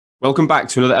Welcome back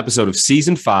to another episode of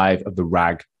Season 5 of the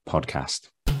RAG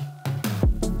podcast.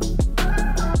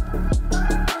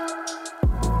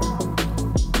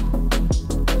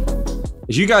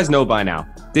 As you guys know by now,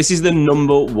 this is the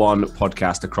number one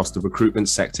podcast across the recruitment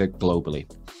sector globally.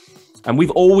 And we've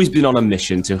always been on a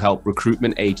mission to help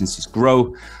recruitment agencies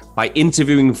grow by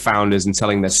interviewing founders and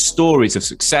telling their stories of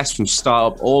success from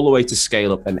startup all the way to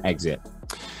scale up and exit.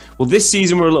 Well, this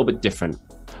season we're a little bit different.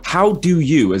 How do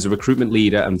you, as a recruitment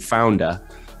leader and founder,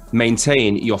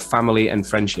 maintain your family and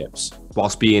friendships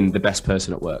whilst being the best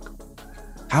person at work?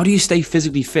 How do you stay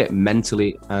physically fit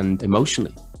mentally and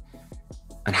emotionally?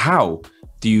 And how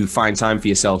do you find time for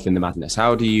yourself in the madness?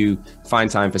 How do you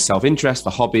find time for self-interest,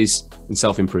 for hobbies, and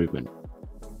self-improvement?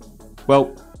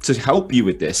 Well, to help you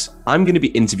with this, I'm going to be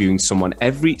interviewing someone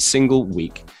every single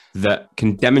week that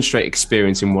can demonstrate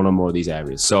experience in one or more of these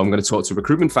areas. So I'm going to talk to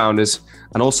recruitment founders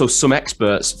and also some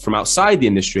experts from outside the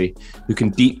industry who can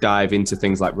deep dive into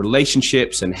things like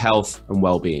relationships and health and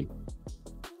well-being.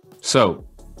 So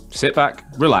sit back,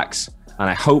 relax, and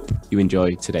I hope you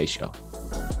enjoy today's show.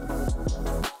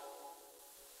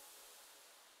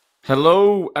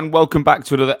 Hello and welcome back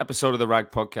to another episode of the RAG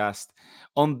podcast.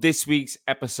 On this week's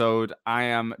episode, I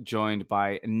am joined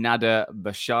by Nader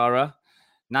Beshara.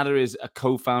 Nader is a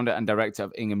co-founder and director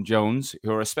of Ingham,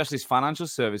 who are a specialist financial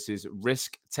services,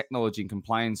 risk, technology, and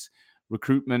compliance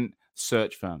recruitment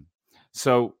search firm.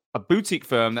 So a boutique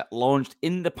firm that launched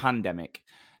in the pandemic.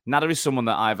 Nader is someone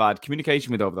that I've had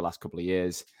communication with over the last couple of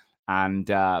years. And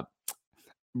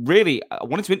really, I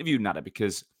wanted to interview Nader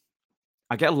because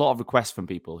I get a lot of requests from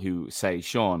people who say,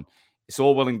 Sean, it's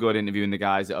all well and good interviewing the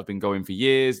guys that have been going for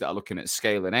years, that are looking at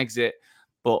scale and exit,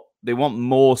 but they want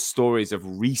more stories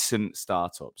of recent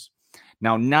startups.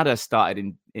 Now, Nader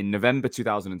started in November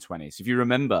 2020. So if you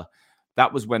remember,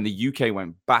 that was when the UK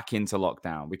went back into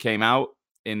lockdown. We came out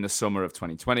in the summer of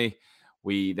 2020.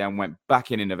 We then went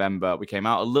back in November. We came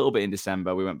out a little bit in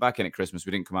December. We went back in at Christmas.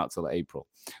 We didn't come out till April.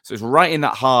 So it's right in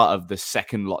that heart of the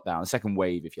second lockdown, the second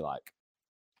wave, if you like.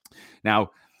 Now,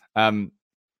 in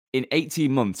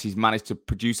 18 months, he's managed to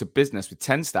produce a business with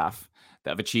 10 staff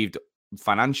that have achieved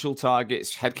financial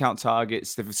targets, headcount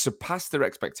targets. They've surpassed their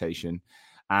expectation.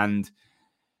 And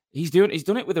he's done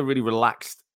it with a really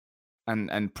relaxed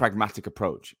and pragmatic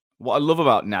approach. What I love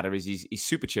about Nader is he's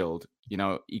super chilled. You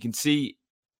know, you can see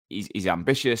he's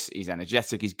ambitious, he's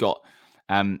energetic, he's got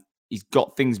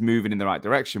things moving in the right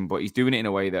direction, but he's doing it in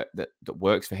a way that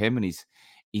works for him, and he's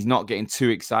not getting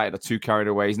too excited or too carried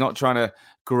away. He's not trying to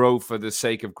grow for the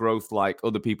sake of growth like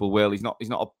other people will. He's not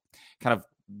kind of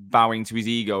bowing to his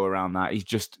ego around that. He's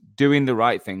just doing the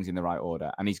right things in the right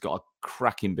order. And he's got a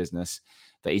cracking business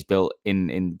that he's built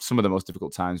in some of the most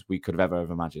difficult times we could have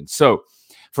ever imagined. So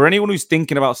for anyone who's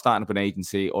thinking about starting up an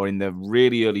agency or in the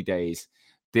really early days,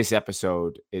 this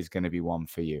episode is going to be one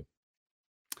for you.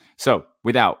 So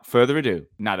without further ado,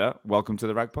 Nader, welcome to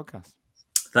the RAG podcast.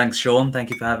 Thanks, Sean. Thank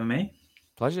you for having me.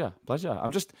 Pleasure.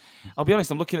 I'll be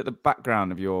honest, I'm looking at the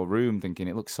background of your room thinking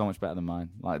it looks so much better than mine.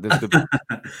 Like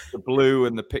the blue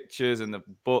and the pictures and the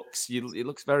books. It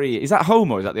looks very... Is that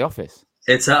home or is that the office?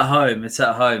 It's at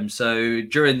home. So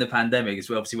during the pandemic,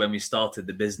 as well, obviously when we started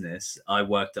the business, I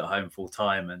worked at home full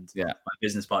time, and my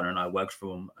business partner and I worked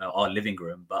from our living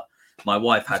room. But my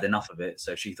wife had enough of it.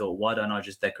 So she thought, why don't I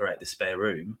just decorate the spare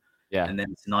room? Yeah. And then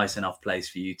it's a nice enough place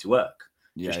for you to work.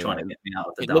 Trying to get me out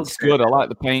of the... It looks good. I like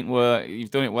the paintwork.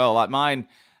 You've done it well. Like mine,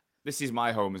 this is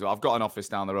my home as well. I've got an office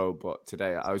down the road, but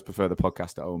today I always prefer the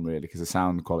podcast at home, really, because the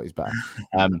sound quality is better.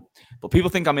 But people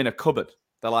think I'm in a cupboard.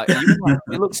 They're like,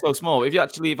 it looks so small. If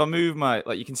I move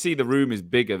you can see the room is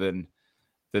bigger than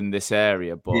this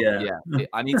area, but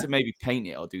I need to maybe paint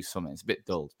it or do something. It's a bit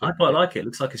dull. I quite like it. It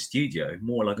looks like a studio,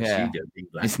 more like a studio.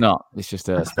 It's not. It's just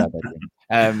a spare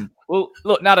bedroom. Well,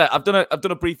 look, Nader, I've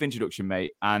done a brief introduction,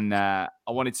 mate, and I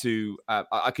wanted to.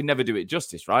 I can never do it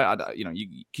justice, right?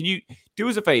 Can you do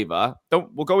us a favor?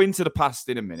 We'll go into the past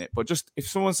in a minute, but just if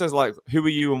someone says like, "Who are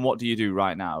you and what do you do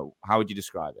right now?" How would you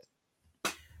describe it?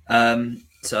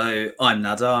 So I'm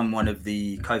Nader. I'm one of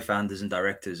the co-founders and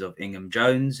directors of Ingham.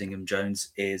 Ingham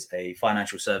is a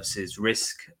financial services,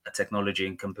 risk, technology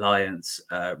and compliance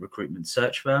recruitment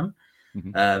search firm.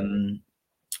 Mm-hmm.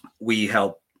 We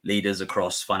help leaders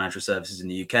across financial services in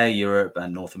the UK, Europe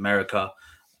and North America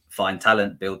find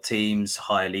talent, build teams,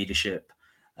 hire leadership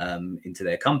into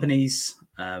their companies.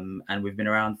 And we've been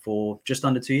around for just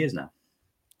under 2 years now.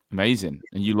 Amazing.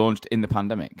 And you launched in the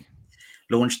pandemic?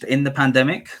 Launched in the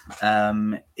pandemic,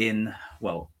 in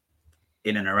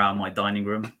and around my dining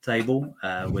room table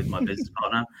with my business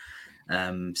partner.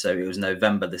 So it was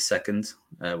November the 2nd.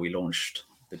 We launched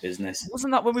the business.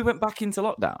 Wasn't that when we went back into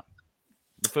lockdown?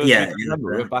 first week of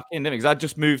November. We went back in, didn't we? Because I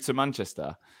just moved to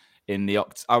Manchester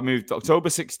I moved October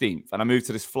 16th, and I moved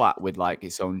to this flat with like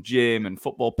its own gym and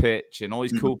football pitch and all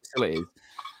these cool facilities.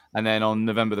 And then on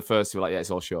November the 1st, we were like, yeah,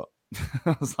 it's all shut.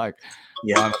 I was like,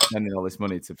 why am I spending all this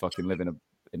money to fucking live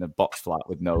in a box flat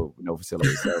with no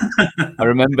facilities? So I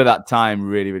remember that time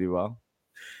really, really well.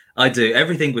 I do.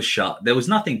 Everything was shut. There was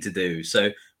nothing to do. So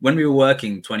when we were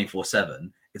working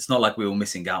 24/7, it's not like we were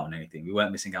missing out on anything. We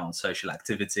weren't missing out on social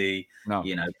activity,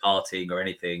 partying or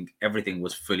anything. Everything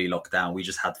was fully locked down. We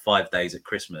just had 5 days at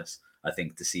Christmas, I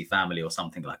think, to see family or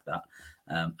something like that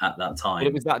at that time. Well,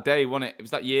 it was that day, wasn't it? It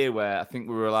was that year where I think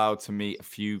we were allowed to meet a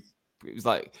few. It was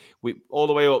like all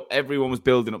the way up, everyone was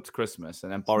building up to Christmas.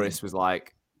 And then Boris was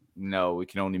like, no, we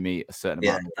can only meet a certain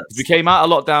amount. We came out of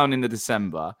lockdown in the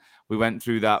December. We went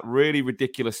through that really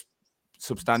ridiculous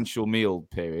substantial meal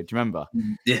period. Do you remember?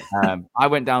 Yeah. I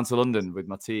went down to London with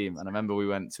my team, and I remember we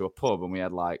went to a pub and we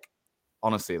had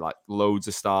honestly loads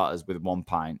of starters with 1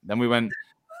 pint. Then we went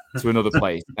to another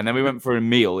place, and then we went for a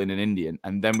meal in an Indian,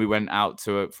 and then we went out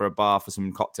for a bar for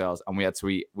some cocktails, and we had to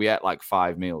eat. We ate like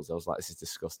 5 meals. I was like, this is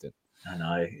disgusting. I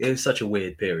know, it was such a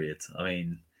weird period. I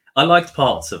mean, I liked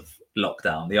parts of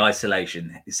lockdown. The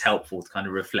isolation is helpful to kind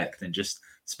of reflect and just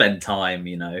spend time,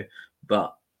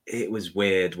 but it was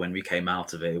weird when we came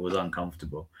out of it. It was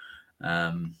uncomfortable.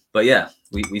 But yeah,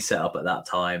 we set up at that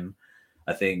time.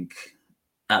 I think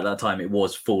at that time it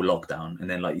was full lockdown. And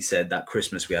then, like you said, that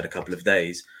Christmas we had a couple of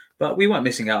days, but we weren't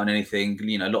missing out on anything.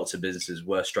 Lots of businesses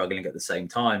were struggling at the same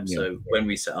time. Yeah. So when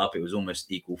we set up, it was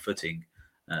almost equal footing.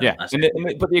 But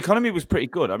the economy was pretty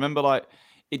good. I remember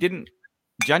it didn't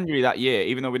January that year,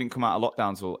 even though we didn't come out of lockdown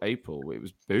until April, it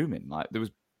was booming.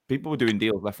 People were doing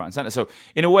deals left, right, and center. So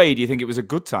in a way, do you think it was a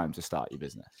good time to start your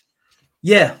business?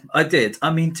 Yeah, I did.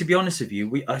 I mean, to be honest with you,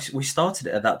 we started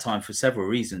it at that time for several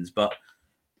reasons, but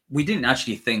we didn't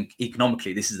actually think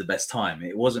economically this is the best time.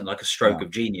 It wasn't like a stroke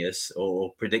of genius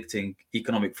or predicting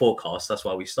economic forecasts. That's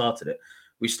why we started it.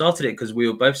 We started it because we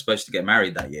were both supposed to get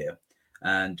married that year,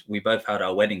 and we both had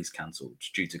our weddings cancelled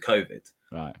due to COVID.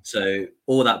 Right. So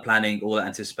all that planning, all that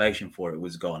anticipation for it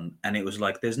was gone. And it was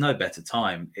like, there's no better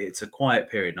time. It's a quiet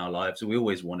period in our lives. We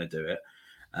always want to do it.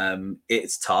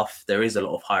 It's tough. There is a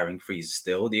lot of hiring freeze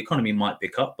still. The economy might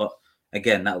pick up, but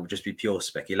again, that would just be pure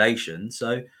speculation.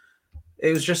 So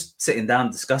it was just sitting down,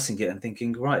 discussing it and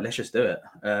thinking, right, let's just do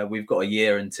it. We've got a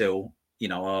year until,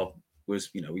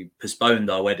 we postponed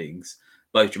our weddings.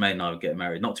 Both Jermaine and I would get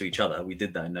married, not to each other. We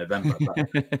did that in November, but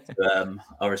to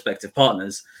our respective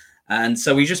partners. And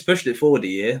so we just pushed it forward a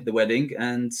year, the wedding.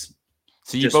 And so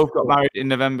you both got married in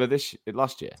November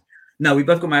last year? No, we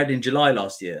both got married in July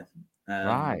last year.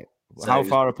 Right. So how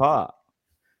far apart?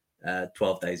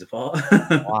 12 days apart.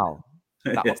 Wow.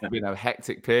 That must have been a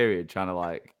hectic period trying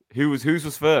to whose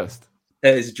was first?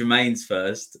 It was Jermaine's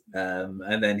first.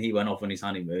 And then he went off on his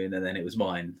honeymoon, and then it was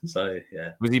mine. So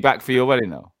yeah. Was he back for your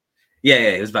wedding though?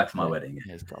 Yeah, he was back for my wedding.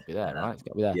 Yeah, it's got to be there, right? It's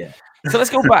got to be there. Yeah. So let's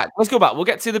go back. We'll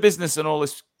get to the business and all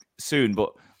this soon,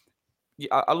 but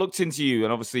I looked into you,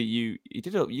 and obviously you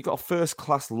got a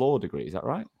first-class law degree. Is that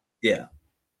right? Yeah.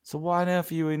 So why on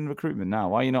earth are you in recruitment now?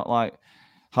 Why are you not like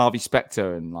Harvey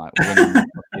Specter and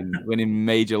winning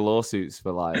major lawsuits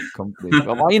for companies?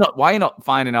 Why are you not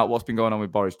finding out what's been going on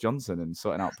with Boris Johnson and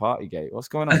sorting out Partygate? What's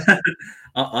going on?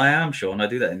 I am, Sean. I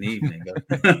do that in the evening.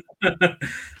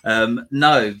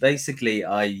 No, basically,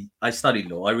 I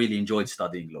studied law. I really enjoyed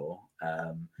studying law,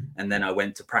 and then I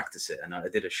went to practice it, and I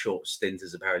did a short stint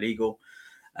as a paralegal,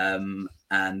 and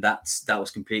that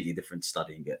was completely different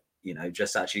studying it.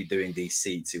 Just actually doing these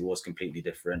seats, it was completely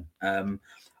different.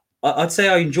 I'd say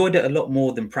I enjoyed it a lot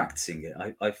more than practicing it.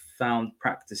 I found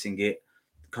practicing it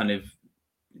kind of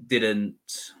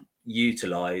didn't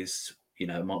utilize,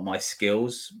 my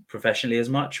skills professionally as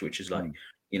much, which is I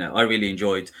really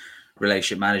enjoyed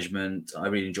relationship management. I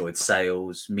really enjoyed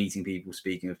sales, meeting people,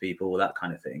 speaking with people, all that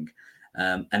kind of thing.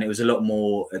 And it was a lot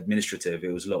more administrative.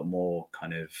 It was a lot more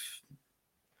kind of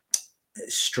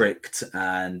strict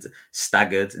and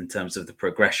staggered in terms of the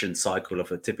progression cycle of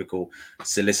a typical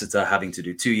solicitor, having to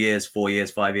do 2 years, 4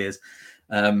 years, 5 years.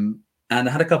 And I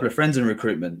had a couple of friends in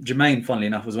recruitment. Jermaine, funnily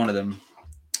enough, was one of them.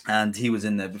 And he was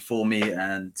in there before me.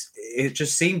 And it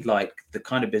just seemed like the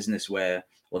kind of business or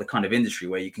the kind of industry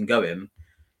where you can go in,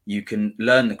 you can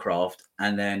learn the craft.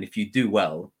 And then if you do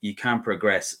well, you can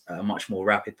progress at a much more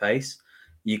rapid pace.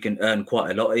 You can earn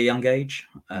quite a lot at a young age.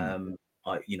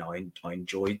 I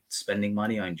enjoyed spending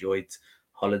money. I enjoyed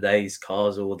holidays,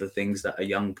 cars, all the things that a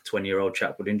young 20-year-old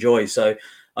chap would enjoy. So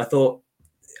I thought,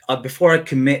 before I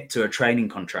commit to a training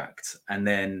contract and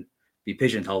then be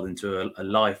pigeonholed into a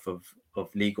life of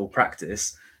legal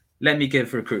practice, let me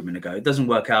give recruitment a go. It doesn't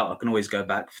work out, I can always go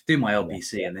back, do my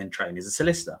LPC, and then train as a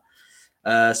solicitor.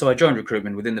 So I joined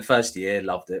recruitment within the first year,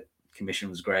 loved it. Commission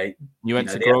was great. You went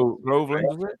to Groveland,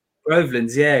 was it?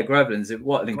 Groveland's, yeah, Groveland's.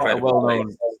 What an incredible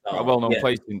place. A well-known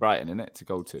place in Brighton, isn't it, to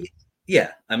go to?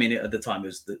 Yeah, I mean, at the time, it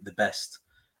was the best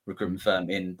recruitment firm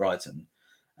in Brighton.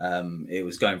 It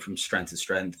was going from strength to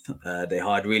strength. They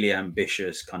hired really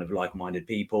ambitious, kind of like-minded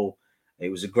people. It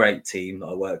was a great team that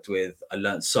I worked with. I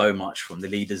learned so much from the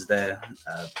leaders there,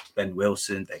 Ben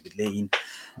Wilson, David Lean.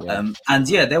 And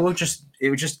yeah, it was just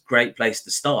a great place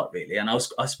to start, really. And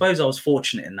I suppose I was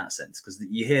fortunate in that sense, because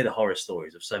you hear the horror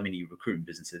stories of so many recruitment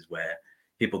businesses where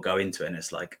people go into it and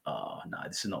it's like, oh, no,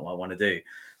 this is not what I want to do.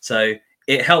 So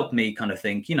it helped me kind of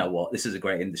think, you know what, this is a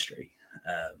great industry.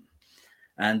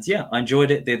 And yeah, I enjoyed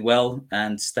it, did well,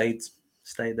 and stayed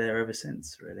there ever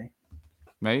since, really.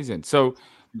 Amazing. So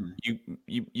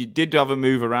you did have a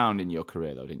move around in your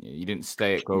career, though, didn't you? You didn't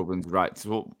stay at Groveland, right?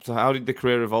 So how did the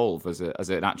career evolve as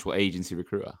an actual agency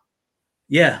recruiter?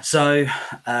 Yeah. So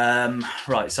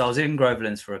right. So I was in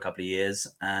Groveland's for a couple of years,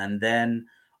 and then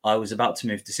I was about to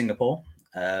move to Singapore.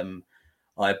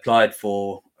 I applied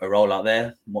for a role out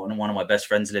there. One of my best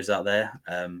friends lives out there,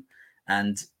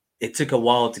 and it took a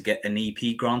while to get an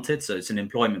EP granted. So it's an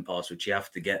employment pass, which you have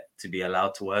to get to be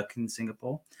allowed to work in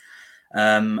Singapore.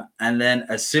 And then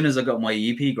as soon as I got my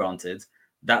EP granted,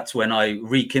 that's when I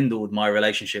rekindled my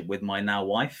relationship with my now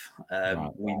wife.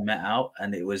 We met out,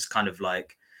 and it was kind of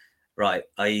like, right,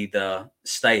 I either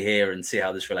stay here and see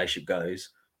how this relationship goes,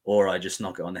 or I just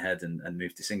knock it on the head and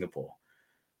move to Singapore.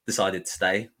 Decided to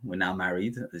stay. We're now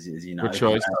married, as you know. Good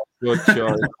choice. Good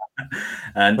choice.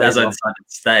 And as I decided to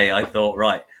stay, I thought,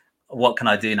 right, what can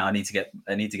I do now? I need to get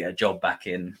a job back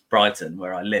in Brighton,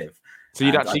 where I live. So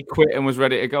you'd actually quit and was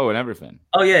ready to go and everything?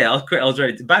 Oh yeah, I quit. I was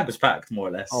ready. The bag was packed, more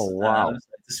or less. Oh wow,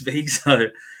 to speak. So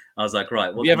I was like,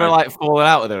 right. Have you ever fallen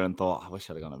out with her and thought, I wish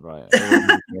I'd have gone to Brighton?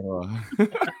 All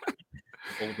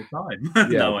the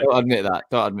time. Yeah, don't admit that.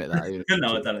 Don't admit that.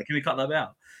 No, I don't. Can we cut that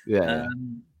out? Yeah.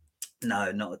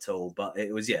 No, not at all. But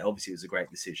it was, obviously it was a great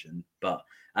decision. But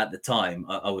at the time,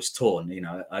 I was torn. You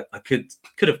know, I could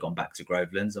have gone back to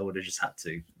Groveland's. I would have just had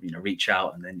to, reach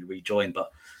out and then rejoin.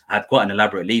 But I had quite an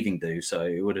elaborate leaving do, so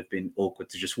it would have been awkward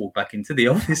to just walk back into the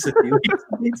office a few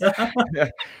weeks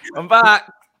later. I'm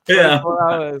back. Yeah.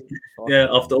 Yeah,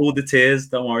 after all the tears,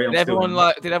 don't worry. Did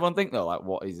everyone think though, like,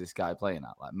 what is this guy playing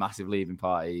at? Like, massive leaving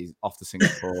party, he's off to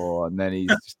Singapore, and then he's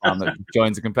just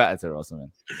joins a competitor or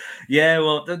something. Yeah,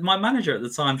 well, my manager at the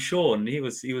time, Sean, he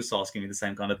was asking me the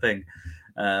same kind of thing.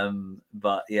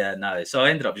 But yeah, no. So I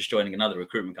ended up just joining another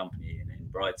recruitment company in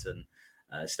Brighton.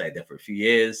 Stayed there for a few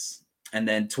years, and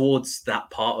then towards that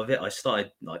part of it, I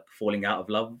started like falling out of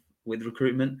love with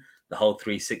recruitment, the whole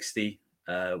 360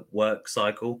 work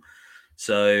cycle.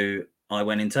 So I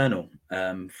went internal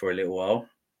for a little while,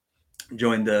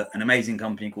 joined an amazing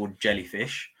company called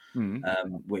Jellyfish,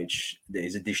 which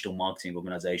is a digital marketing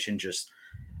organization.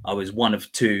 I was one of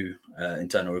two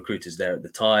internal recruiters there at the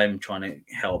time, trying to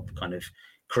help kind of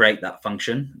create that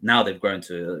function. Now they've grown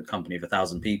to a company of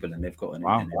 1,000 people, and they've got an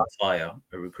entire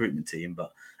recruitment team.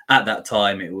 But at that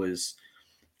time, it was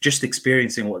just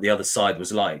experiencing what the other side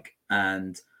was like.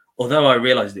 And although I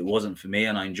realized it wasn't for me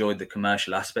and I enjoyed the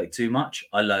commercial aspect too much,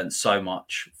 I learned so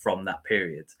much from that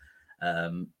period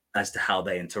as to how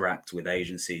they interact with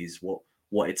agencies,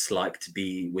 what it's like to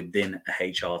be within a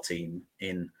HR team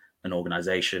in an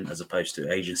organization as opposed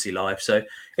to agency life. So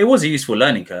it was a useful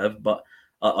learning curve, but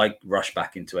I rushed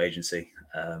back into agency,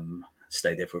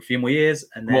 stayed there for a few more years.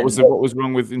 And then, what was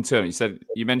wrong with internal?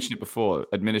 You mentioned it before,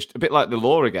 a bit like the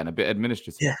law again, a bit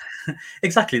administrative. Yeah,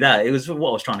 exactly that. It was what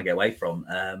I was trying to get away from.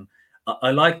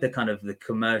 I like the kind of the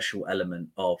commercial element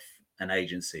of an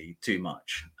agency too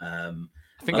much. I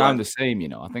think I'm the same,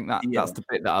 I think that's the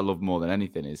bit that I love more than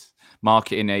anything is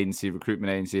marketing agency,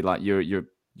 recruitment agency. Like you've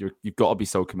got to be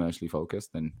so commercially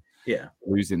focused, and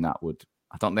losing that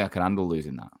I don't think I can handle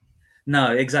losing that.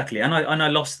 No, exactly. And I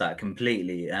lost that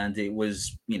completely. And it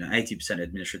was, 80%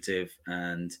 administrative,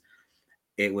 and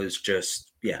it was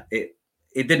just, it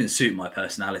didn't suit my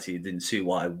personality. It didn't suit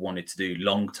what I wanted to do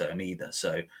long term either.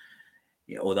 So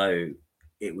although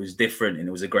it was different and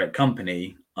it was a great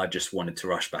company, I just wanted to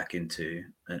rush back into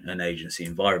an agency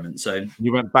environment. So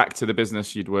you went back to the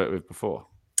business you'd worked with before?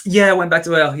 Yeah, I went back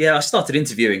to I started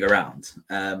interviewing around,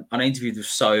 and I interviewed with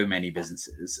so many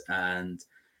businesses and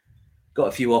got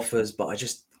a few offers, but I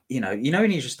just, when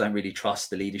you just don't really trust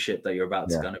the leadership that you're about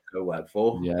to kind of go work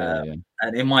for. And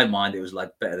in my mind, it was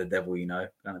like better the devil,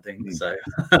 kind of thing. So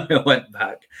I went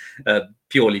back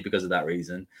purely because of that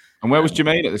reason. And where was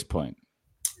Jermaine at this point?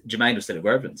 Jermaine was still at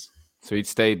Groveland's. So he'd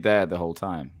stayed there the whole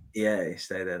time? Yeah, he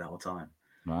stayed there the whole time.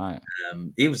 Right.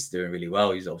 He was doing really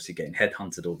well. He was obviously getting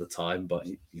headhunted all the time, but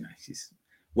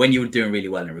when you were doing really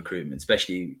well in recruitment,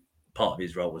 especially part of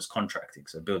his role was contracting,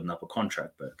 so building up a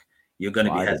contract book, you're going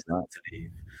to be I did hesitant to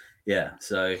leave. Yeah.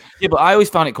 So yeah, but I always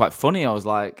found it quite funny. I was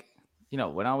like,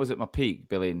 when I was at my peak,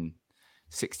 billing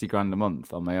 60 grand a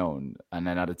month on my own, and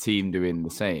then had a team doing the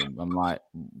same, I'm like,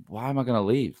 why am I going to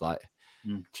leave? Like,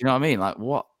 do you know what I mean? Like,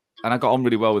 what? And I got on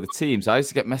really well with the team, so I used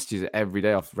to get messages every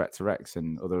day off Rec to Rex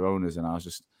and other owners, and I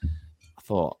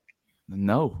thought,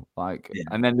 no, like,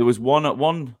 and then there was one.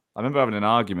 I remember having an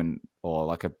argument or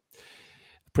like a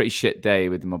pretty shit day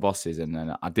with my bosses, and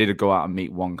then I did go out and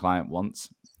meet one client once,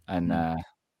 and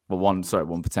one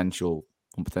potential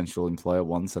employer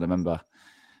once, and I remember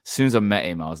as soon as I met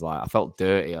him, I felt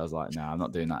dirty. I was like, no, I'm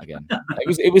not doing that again.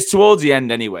 It was towards the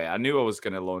end anyway. I knew I was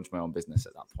going to launch my own business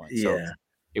at that point, so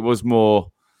it was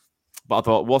more. But I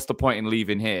thought, what's the point in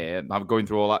leaving here? I'm going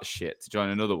through all that shit to join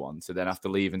another one, to then have to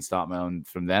leave and start my own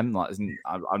from them. Like,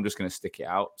 I'm just going to stick it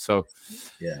out. So,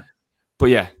 yeah. But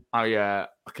yeah, I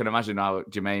can imagine how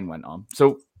Jermaine went on.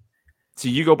 So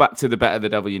you go back to the Better the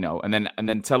Devil You Know, and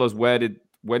then tell us where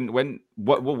were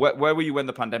you when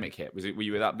the pandemic hit? Were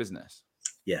you with that business?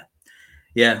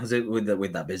 Yeah, was it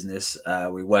with that business?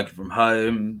 We were working from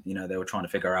home. They were trying to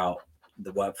figure out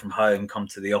the work from home, come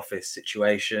to the office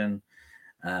situation.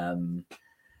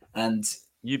 And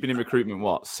you've been in recruitment,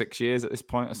 what, 6 years at this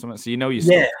point or something? So your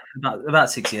stuff.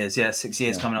 About 6 years. Yeah, 6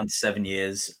 years coming on to 7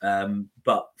 years.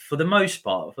 But for the most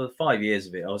part, for 5 years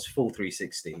of it, I was full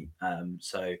 360.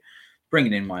 So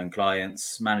bringing in my own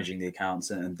clients, managing the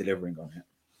accounts, and delivering on it.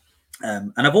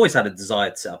 And I've always had a desire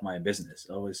to set up my own business.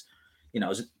 I was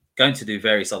going to do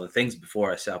various other things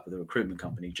before I set up with a recruitment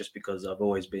company, just because I've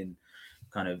always been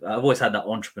I've always had that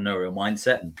entrepreneurial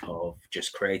mindset of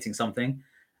just creating something.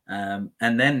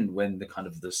 And then when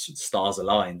the stars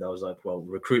aligned, I was like, well,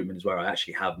 recruitment is where I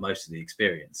actually have most of the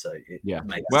experience. So it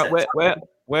makes sense.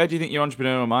 Where do you think your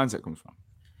entrepreneurial mindset comes from?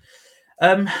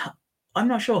 I'm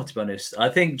not sure, to be honest. I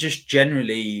think just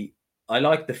generally, I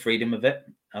like the freedom of it.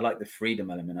 I like the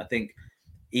freedom element. I think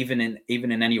even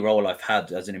in any role I've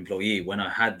had as an employee, when I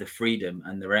had the freedom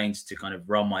and the reins to kind of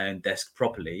run my own desk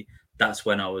properly, that's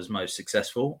when I was most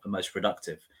successful and most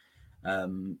productive.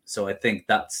 So I think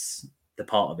that's the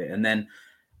part of it. And then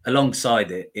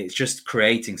alongside it, it's just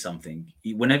creating something.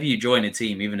 Whenever you join a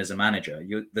team, even as a manager,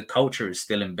 the culture is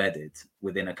still embedded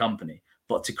within a company.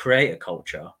 But to create a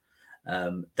culture,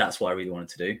 that's what I really wanted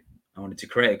to do. I wanted to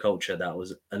create a culture that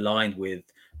was aligned with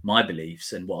my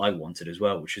beliefs and what I wanted as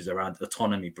well, which is around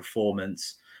autonomy,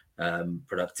 performance,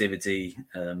 productivity,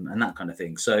 and that kind of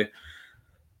thing. So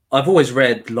I've always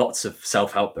read lots of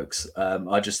self-help books.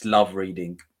 I just love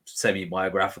reading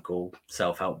semi-biographical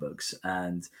self-help books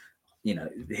and,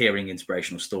 hearing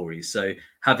inspirational stories. So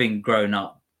having grown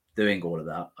up doing all of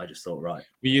that, I just thought, right.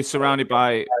 Were you surrounded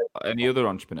by any other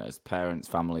entrepreneurs, parents,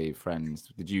 family,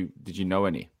 friends? Did you know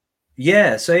any?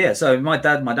 Yeah. So my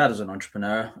dad was an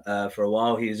entrepreneur for a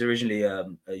while. He was originally a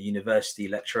university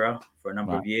lecturer for a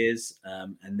number of years.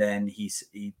 And then he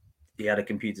had a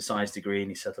computer science degree and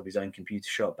he set up his own computer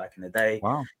shop back in the day.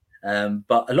 Wow.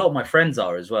 But a lot of my friends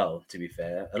are as well, to be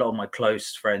fair. A lot of my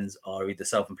close friends are either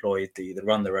self-employed, they either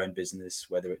run their own business,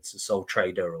 whether it's a sole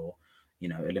trader or,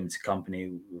 a limited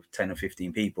company with 10 or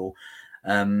 15 people.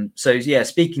 So yeah,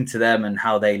 speaking to them and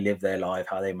how they live their life,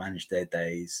 how they manage their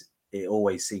days, it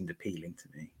always seemed appealing to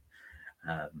me.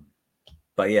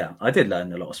 But yeah, I did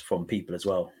learn a lot from people as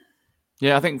well.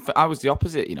 Yeah, I think I was the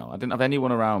opposite. I didn't have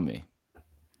anyone around me.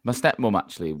 My stepmom,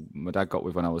 actually, my dad got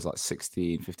with when I was like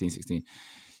 15, 16.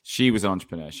 She was an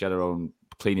entrepreneur. She had her own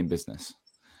cleaning business.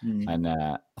 And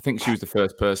I think she was the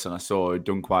first person I saw who'd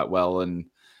done quite well.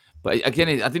 But again,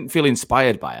 I didn't feel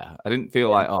inspired by her. I didn't feel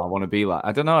like, I want to be like,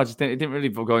 I don't know. It didn't really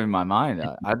go in my mind.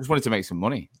 I just wanted to make some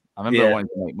money. I remember I wanted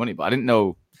to make money, but I didn't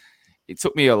know. It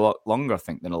took me a lot longer, I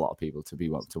think, than a lot of people to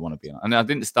want to be on. And I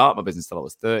didn't start my business till I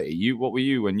was 30. What were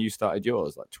you when you started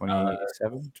yours? Like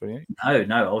 27, 28?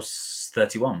 No, I was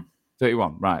 31.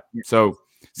 31, right. So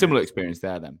similar experience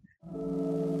there then.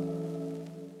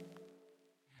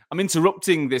 I'm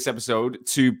interrupting this episode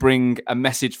to bring a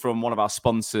message from one of our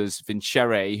sponsors,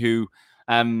 Vincere, who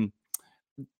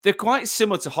they're quite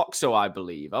similar to Hoxo, I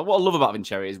believe. What I love about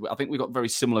Vincere is I think we've got very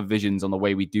similar visions on the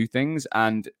way we do things.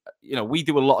 And, we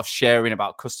do a lot of sharing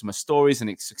about customer stories and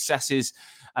its successes.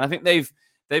 And I think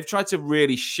they've tried to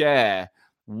really share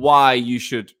why you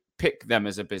should pick them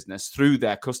as a business through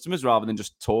their customers rather than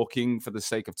just talking for the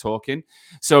sake of talking.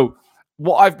 So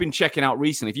what I've been checking out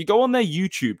recently, if you go on their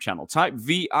YouTube channel, type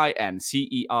VINCERE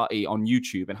on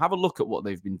YouTube and have a look at what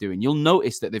they've been doing, you'll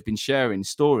notice that they've been sharing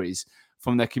stories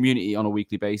from their community on a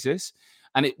weekly basis.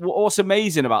 And what's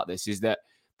amazing about this is that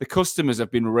the customers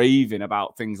have been raving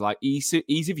about things like ease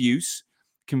of use,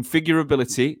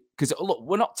 configurability, because look,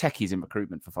 we're not techies in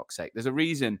recruitment, for fuck's sake. There's a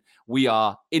reason we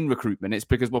are in recruitment. It's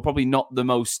because we're probably not the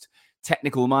most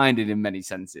technical minded in many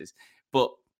senses. But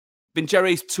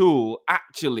Vinceri's tool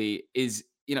actually is,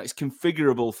 it's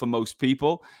configurable for most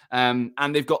people. And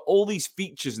they've got all these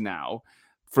features now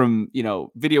from,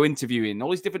 video interviewing, all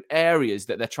these different areas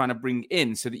that they're trying to bring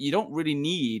in so that you don't really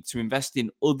need to invest in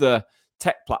other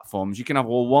tech platforms. You can have a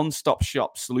one-stop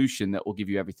shop solution that will give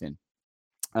you everything.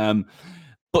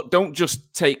 But don't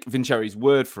just take Vinceri's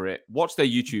word for it. Watch their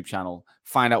YouTube channel,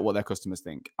 find out what their customers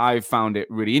think. I've found it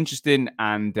really interesting,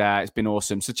 and it's been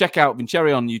awesome. So check out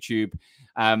Vinceri on YouTube,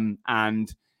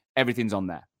 and everything's on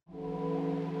there.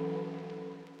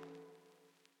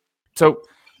 So,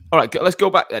 all right, let's go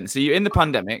back then. So you're in the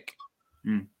pandemic.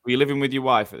 Were you living with your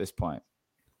wife at this point?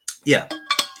 Yeah.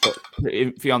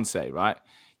 Fiance, right?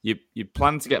 You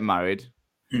planned to get married.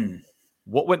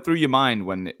 What went through your mind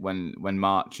when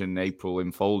March and April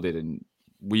unfolded? And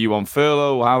were you on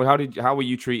furlough? How were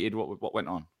you treated? What went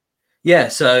on? Yeah,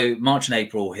 so March and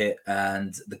April hit,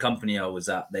 and the company I was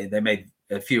at, they made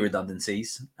a few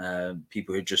redundancies.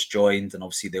 People who just joined, and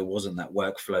obviously there wasn't that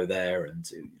workflow there, and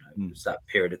it was that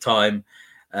period of time.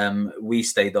 We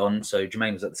stayed on, so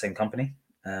Jermaine was at the same company.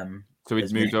 So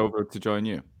he moved over to join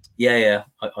you. Yeah.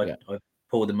 I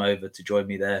pulled him over to join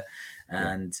me there,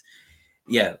 and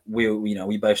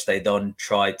we both stayed on,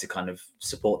 tried to kind of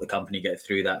support the company get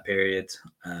through that period.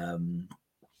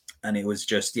 And it was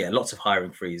just, lots of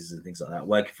hiring freezes and things like that,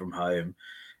 working from home.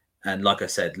 And like I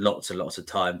said, lots and lots of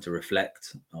time to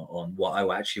reflect on what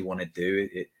I actually want to do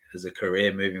as a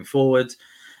career moving forward.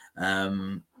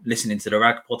 Listening to the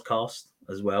RAG podcast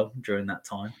as well during that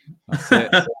time. That's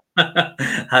it.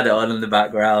 Had it on in the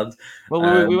background.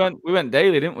 Well, we went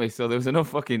daily, didn't we? So there was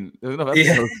enough episodes.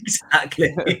 Yeah,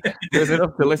 exactly. There was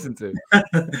enough to listen to.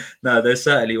 No, there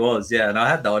certainly was. Yeah, and I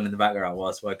had that on in the background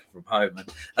whilst working from home. And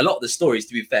a lot of the stories,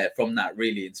 to be fair, from that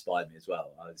really inspired me as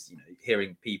well. I was,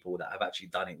 hearing people that have actually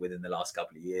done it within the last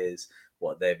couple of years,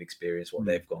 what they've experienced, what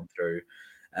they've gone through.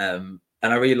 And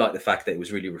I really like the fact that it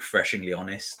was really refreshingly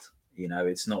honest.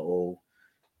 It's not all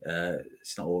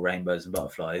rainbows and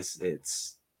butterflies.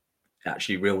 It's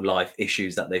actually real life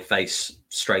issues that they face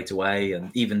straight away and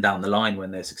even down the line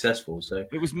when they're successful. So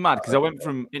it was mad because I went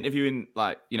from interviewing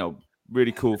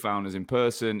really cool founders in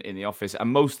person in the office, and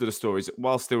most of the stories,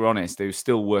 whilst they were honest, they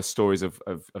still were stories of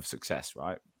success,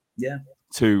 right? Yeah.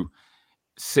 To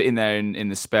sitting there in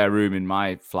the spare room in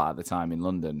my flat at the time in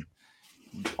London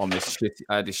on this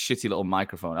shitty little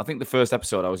microphone. I think the first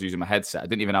episode I was using my headset. I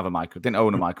didn't even have a didn't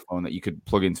own a microphone that you could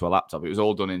plug into a laptop. It was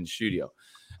all done in the studio.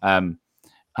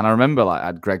 And I remember I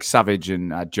had Greg Savage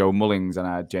and I had Joe Mullings and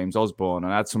I had James Osborne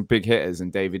and I had some big hitters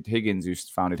and David Higgins, who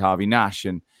founded Harvey Nash,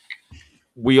 and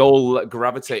we all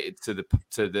gravitated to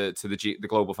the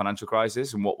global financial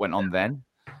crisis and what went on then.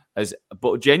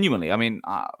 But genuinely, I mean,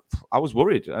 I was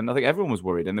worried, and I think everyone was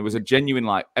worried, and there was a genuine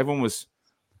everyone was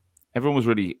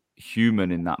really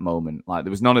human in that moment. There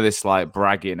was none of this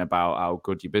bragging about how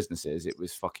good your business is. It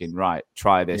was fucking right.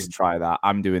 Try this, try that.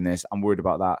 I'm doing this. I'm worried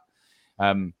about that.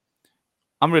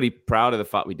 I'm really proud of the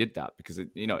fact we did that because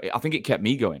I think it kept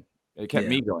me going. It kept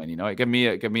me going. It gave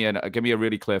me a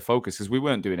really clear focus because we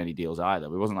weren't doing any deals either.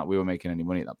 It wasn't like we were making any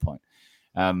money at that point.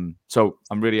 So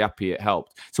I'm really happy it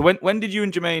helped. So when did you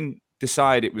and Jermaine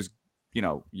decide it was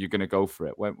you're going to go for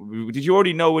it? Did you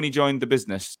already know when he joined the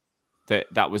business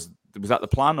that was that the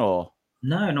plan, or?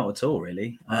 No, not at all,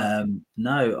 really.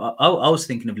 No, I was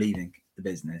thinking of leaving the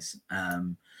business.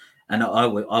 And I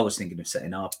was thinking of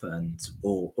setting up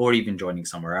or even joining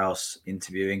somewhere else,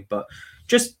 interviewing, but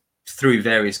just through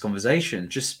various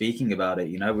conversations, just speaking about it.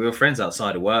 We were friends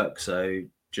outside of work, so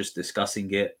just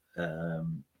discussing it,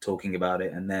 talking about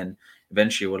it, and then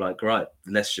eventually we're like, right,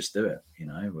 let's just do it.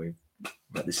 We're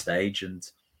at this stage, and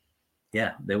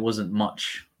there wasn't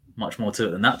much more to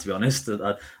it than that, to be honest.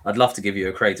 I'd love to give you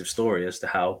a creative story as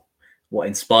to what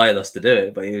inspired us to do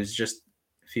it, but it was just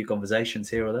a few conversations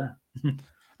here or there.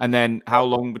 And then how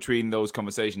long between those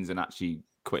conversations and actually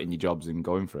quitting your jobs and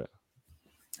going for it?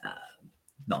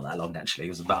 Not that long, actually. It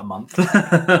was about a month.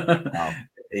 Wow.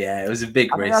 Yeah, it was a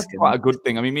big risk. That's quite a good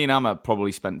thing. I mean, me and Amma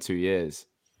probably spent 2 years.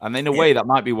 And in a way, that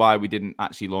might be why we didn't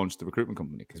actually launch the recruitment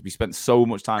company, because we spent so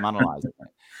much time analyzing it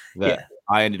that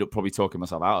I ended up probably talking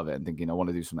myself out of it and thinking I want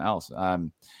to do something else.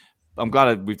 I'm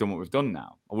glad we've done what we've done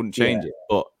now. I wouldn't change it.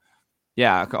 But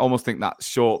I almost think that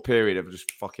short period of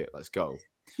just fuck it, let's go.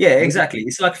 Yeah, exactly.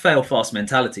 It's like a fail fast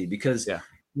mentality, because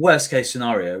worst case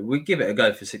scenario, we give it a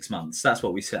go for 6 months. That's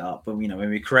what we set up. But when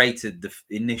we created the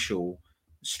initial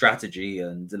strategy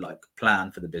and like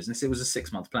plan for the business. It was a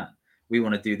 6-month plan. We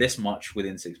want to do this much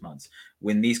within 6 months,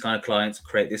 win these kind of clients,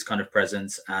 create this kind of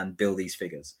presence, and build these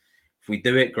figures. If we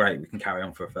do it, great, we can carry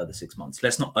on for a further 6 months.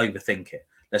 Let's not overthink it.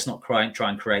 Let's not try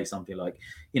and create something like,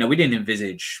 we didn't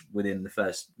envisage within the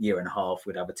first year and a half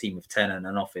we'd have a team of 10 and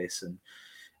an office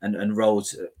and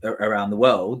roles around the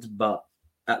world. But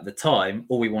at the time,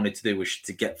 all we wanted to do was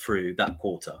to get through that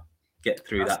quarter,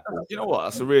 that. You know what?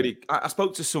 That's a really. I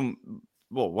spoke to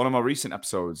one of my recent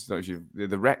episodes,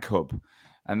 the Rec Hub,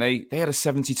 and they had a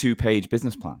 72-page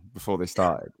business plan before they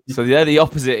started. So they're the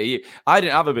opposite. I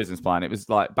didn't have a business plan. It was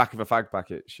like back of a fag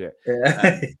packet shit.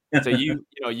 Yeah. So you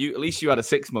at least you had a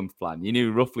 6-month plan. You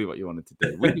knew roughly what you wanted to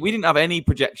do. We didn't have any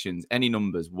projections, any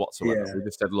numbers whatsoever. Yeah. We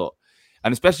just said, look,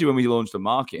 and especially when we launched a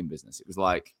marketing business, it was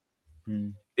like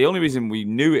the only reason we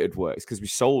knew it would work is because we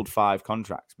sold 5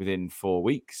 contracts within 4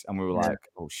 weeks, and we were like,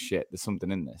 oh shit, there's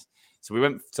something in this. So we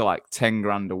went to like 10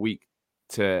 grand a week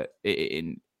 10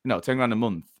 grand a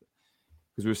month,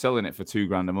 because we were selling it for 2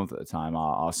 grand a month at the time,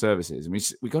 our services. And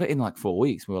we got it in like 4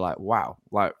 weeks. We were like, wow.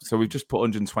 So we've just put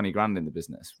 120 grand in the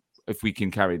business if we can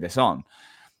carry this on.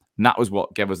 And that was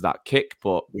what gave us that kick.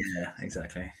 But yeah,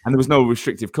 exactly. And there was no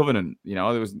restrictive covenant, it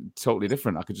was totally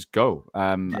different. I could just go.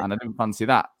 And I didn't fancy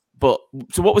that. But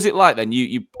so what was it like then?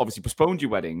 You obviously postponed your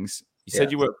weddings. You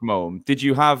said you worked from home. Did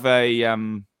you have a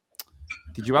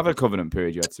covenant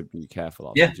period you had to be careful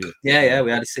of? Yeah. Yeah.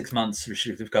 We had a 6 months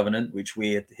restrictive covenant, which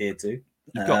we adhered to.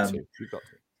 You've got to.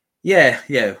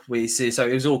 Yeah. We see. So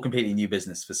it was all completely new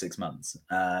business for 6 months,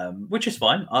 which is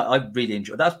fine. I really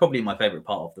enjoyed. That's probably my favorite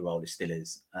part of the role. It still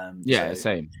is.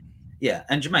 Same. Yeah,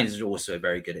 and Jermaine is also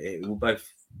very good at it. We're both,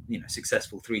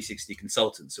 successful 360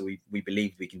 consultants, so we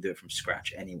believe we can do it from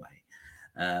scratch anyway.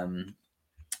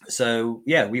 So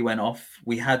yeah, we went off.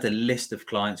 We had a list of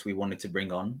clients we wanted to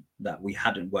bring on that we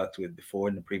hadn't worked with before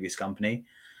in the previous company.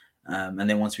 And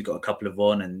then once we got a couple of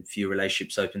on and a few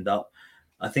relationships opened up,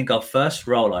 I think our first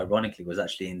role, ironically, was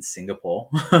actually in Singapore,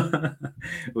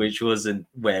 which wasn't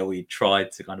where we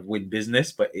tried to kind of win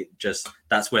business, but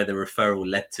that's where the referral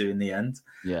led to in the end.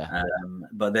 Yeah.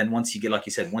 But then once you get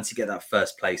that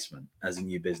first placement as a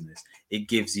new business, it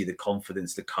gives you the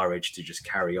confidence, the courage to just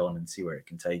carry on and see where it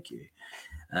can take you.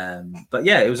 But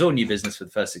yeah, it was all new business for the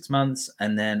first 6 months.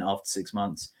 And then after 6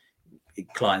 months,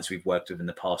 clients we've worked with in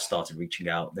the past started reaching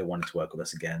out. They wanted to work with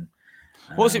us again.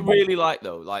 What was it really like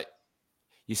though? Like,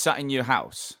 you sat in your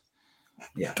house,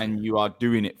 and you are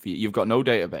doing it for you. You've got no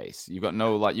database. You've got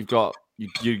no you've got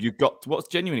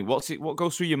what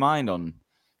goes through your mind on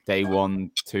day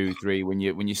 1, 2, 3 when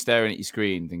you're staring at your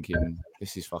screen thinking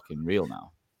this is fucking real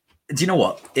now? Do you know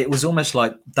what? It was almost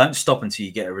like, don't stop until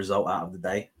you get a result out of the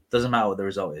day. Doesn't matter what the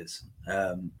result is,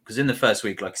 because in the first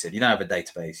week, like I said, you don't have a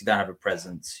database, you don't have a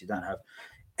presence, you don't have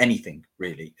anything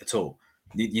really at all.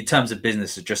 Your terms of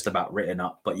business are just about written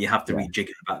up, but you have to rejig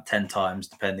it about 10 times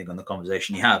depending on the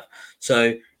conversation you have.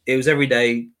 So it was every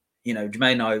day.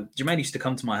 Jermaine used to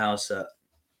come to my house at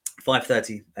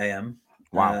 5:30 a.m.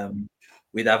 Wow.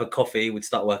 We'd have a coffee. We'd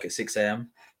start work at 6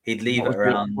 a.m. He'd leave at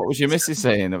around. What was your missus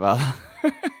saying about?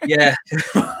 Yeah,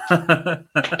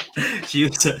 she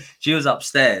was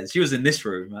upstairs. She was in this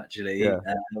room actually. Yeah.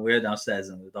 We were downstairs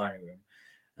in the dining room.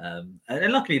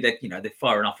 And luckily they're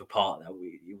far enough apart that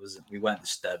we weren't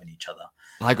disturbing each other.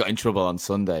 I got in trouble on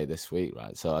Sunday this week,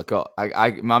 right? So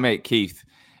my mate Keith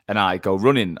and I go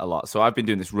running a lot. So I've been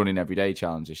doing this running every day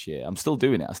challenge this year. I'm still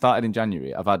doing it. I started in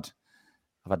January. I've had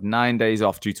 9 days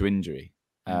off due to injury.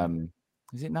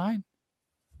 Is it 9?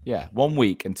 Yeah, 1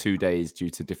 week and 2 days due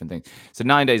to different things. So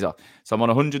 9 days off. So I'm on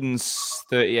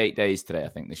 138 days today, I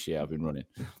think, this year I've been running.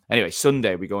 Anyway,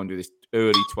 Sunday we go and do this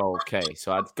early 12K.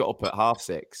 So I'd got up at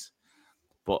 6:30,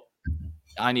 but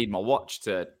I need my watch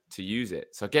to use it.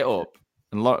 So I get up,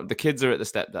 and the kids are at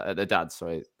the dad.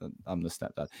 Sorry, I'm the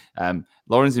stepdad.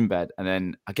 Lauren's in bed, and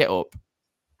then I get up,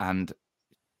 and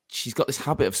she's got this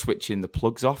habit of switching the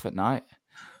plugs off at night.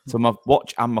 So my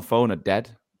watch and my phone are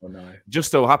dead. Oh no!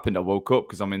 Just so happened I woke up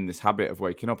because I'm in this habit of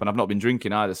waking up, and I've not been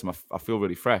drinking either, so I feel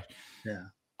really fresh. Yeah.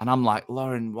 And I'm like,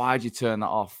 Lauren, why'd you turn that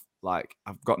off? Like,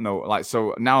 I've got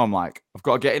so now I'm like, I've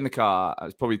got to get in the car.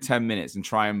 It's probably 10 minutes and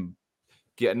try and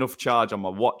get enough charge on my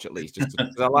watch at least, just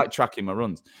because I like tracking my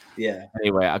runs. Yeah.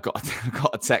 Anyway, I got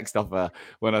a text off her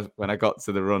when I got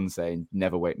to the run saying,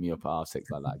 never wake me up at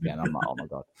 6:30 like that again. I'm like, oh my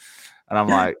God. And I'm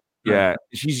like, yeah,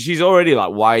 she's already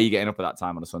like, why are you getting up at that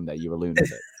time on a Sunday? You're a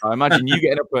lunatic. I imagine you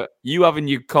getting up you having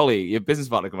your colleague, your business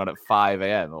partner come on at 5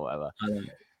 a.m. or whatever.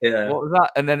 Yeah. What was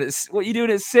that? And then it's, what are you doing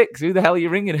at 6? Who the hell are you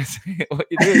ringing us? What are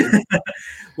you doing?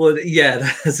 Well, yeah,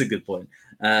 that's a good point.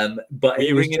 But are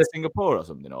you ringing Singapore or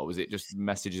something, or was it just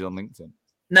messages on LinkedIn?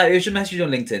 No, it was a message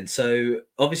on LinkedIn. So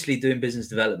obviously doing business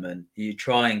development, you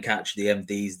try and catch the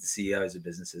MDs, the CEOs of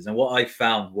businesses. And what I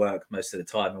found worked most of the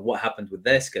time and what happened with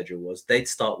their schedule was they'd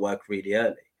start work really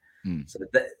early. So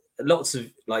lots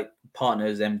of like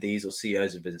partners, MDs or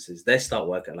CEOs of businesses, they start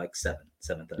work at like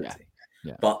 7:30.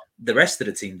 Yeah. But the rest of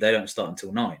the team, they don't start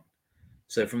until 9.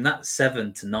 So from that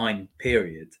 7 to 9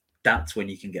 period, that's when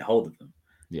you can get hold of them.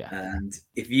 Yeah. And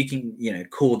if you can,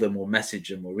 call them or message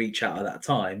them or reach out at that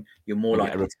time, you're more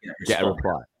likely to get a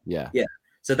reply. Yeah. Yeah.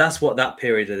 So that's what that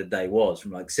period of the day was,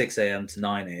 from like 6 a.m. to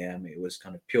 9 a.m. It was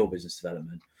kind of pure business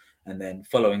development. And then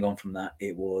following on from that,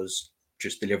 it was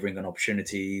just delivering on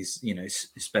opportunities,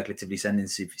 speculatively sending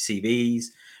CVs,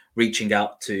 reaching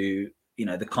out to,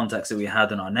 the contacts that we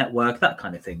had in our network, that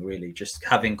kind of thing, really just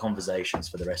having conversations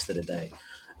for the rest of the day.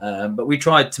 But we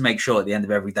tried to make sure at the end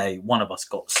of every day, one of us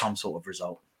got some sort of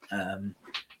result,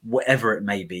 whatever it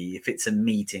may be. If it's a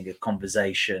meeting, a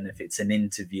conversation, if it's an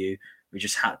interview, we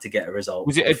just had to get a result.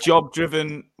 Was it a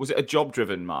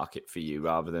job-driven market for you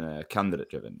rather than a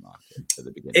candidate-driven market at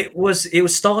the beginning? It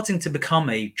was starting to become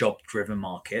a job-driven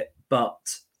market, but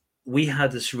we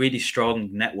had this really strong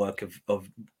network of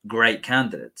great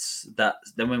candidates that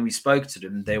then when we spoke to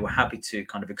them, they were happy to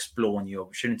kind of explore new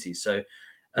opportunities. So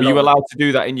were you allowed to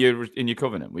do that in your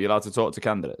covenant? Were you allowed to talk to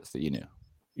candidates that you knew?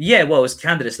 Yeah, well, it was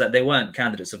candidates that they weren't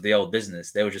candidates of the old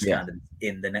business. They were just candidates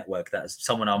in the network. That's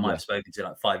someone I might have spoken to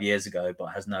like 5 years ago, but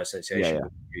has no association with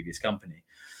the previous company.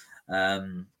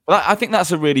 Well, I think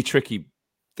that's a really tricky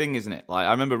thing, isn't it? Like,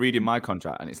 I remember reading my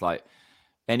contract and it's like,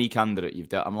 any candidate you've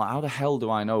dealt, I'm like, how the hell do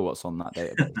I know what's on that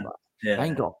database? Like, I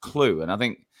ain't got a clue. And I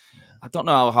think, I don't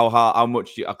know how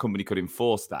much a company could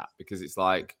enforce that, because it's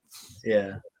like,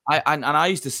 I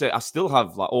used to say, I still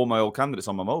have like all my old candidates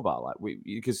on my mobile, like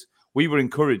because we were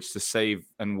encouraged to save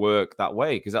and work that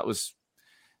way, because that was,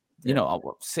 you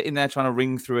know, sitting there trying to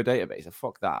ring through a database.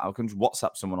 Fuck that. I can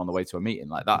WhatsApp someone on the way to a meeting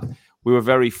like that. We were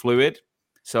very fluid.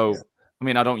 So, I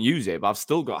mean, I don't use it, but I've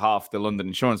still got half the London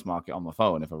insurance market on my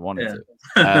phone if I wanted to.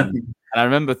 And I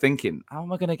remember thinking, how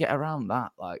am I going to get around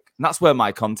that? Like, and that's where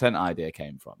my content idea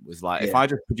came from, was like, if I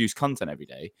just produce content every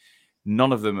day,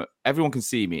 none of them, everyone can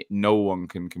see me. No one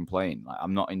can complain. Like,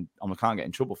 I can't get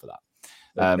in trouble for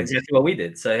that. Exactly what we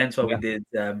did. So hence why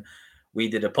we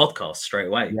did a podcast straight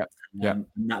away. And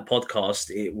that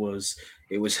podcast, it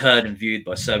was heard and viewed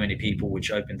by so many people,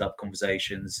 which opened up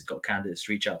conversations, got candidates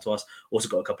to reach out to us. Also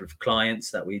got a couple of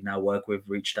clients that we now work with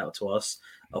reached out to us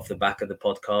off the back of the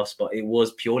podcast. But it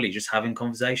was purely just having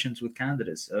conversations with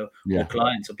candidates or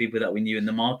clients or people that we knew in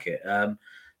the market.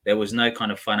 There was no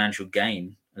kind of financial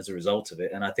gain as a result of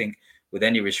it. And I think with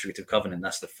any restrictive covenant,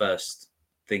 that's the first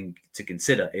thing to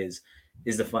consider is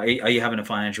are you having a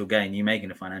financial gain? Are you making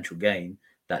a financial gain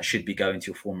that should be going to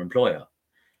your former employer?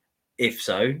 If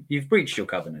so, you've breached your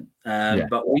covenant.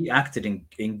 But we acted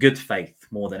in good faith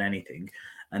more than anything.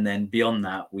 And then beyond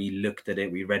that, we looked at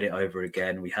it, we read it over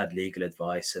again, we had legal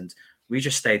advice, and we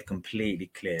just stayed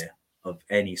completely clear of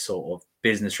any sort of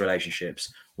business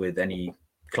relationships with any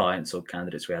clients or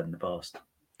candidates we had in the past.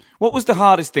 What was the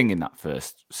hardest thing in that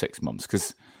first 6 months?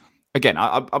 Because again,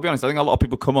 I'll be honest, I think a lot of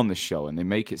people come on this show and they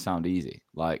make it sound easy.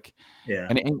 Like,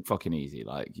 and it ain't fucking easy.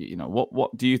 Like, you know,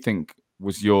 what do you think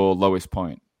was your lowest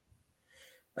point?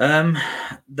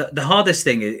 The hardest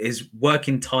thing is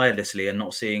working tirelessly and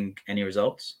not seeing any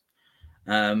results.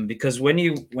 Because when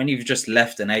you've just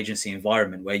left an agency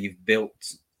environment where you've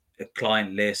built a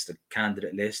client list, a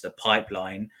candidate list, a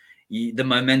pipeline, the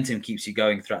momentum keeps you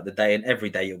going throughout the day, and every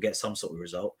day you'll get some sort of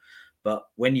result. But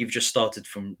when you've just started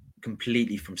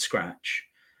completely from scratch,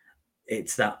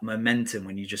 it's that momentum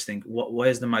when you just think,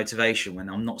 where's the motivation when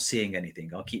I'm not seeing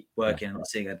anything? I'll keep working and not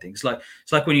seeing anything. It's like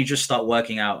when you just start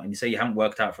working out and you say you haven't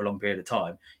worked out for a long period of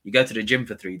time. You go to the gym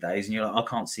for 3 days and you're like, I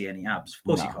can't see any abs. Of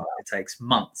course you can't. It takes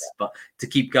months. But to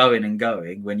keep going and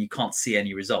going when you can't see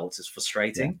any results is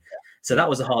frustrating. So that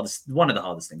was one of the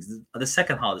hardest things. The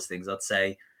second hardest things, I'd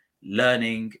say,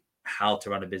 learning how to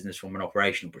run a business from an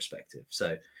operational perspective.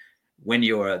 So when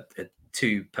you're a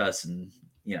 2-person,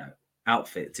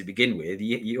 outfit to begin with,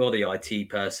 you're the IT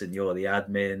person, you're the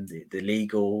admin, the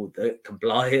legal, the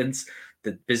compliance,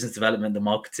 the business development, the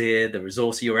marketeer, the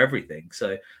resourcer, you're everything.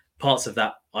 So parts of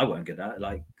that I won't get at,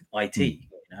 like IT,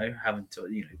 having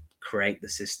to create the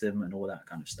system and all that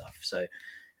kind of stuff. So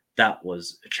that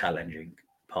was a challenging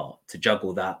part, to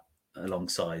juggle that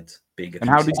alongside being And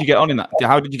how did you get on in that?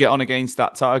 How did you get on against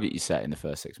that target you set in the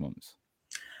first 6 months?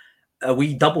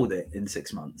 We doubled it in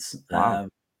 6 months. Wow.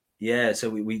 So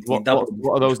we doubled.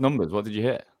 What are those numbers? What did you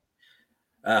hit?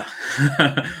 I'm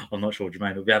not sure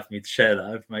Jermaine will be happy for me to share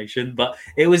that information, but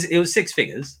it was 6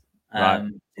 figures.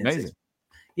 Right. Amazing.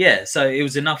 Yeah, so it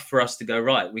was enough for us to go,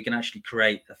 right, we can actually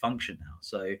create a function now.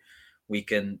 So we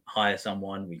can hire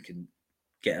someone, we can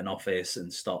get an office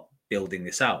and start building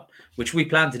this out, which we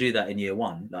planned to do that in year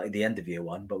one, like at the end of year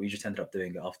one, but we just ended up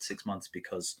doing it after 6 months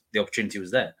because the opportunity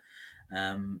was there.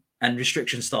 And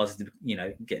restrictions started to,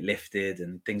 get lifted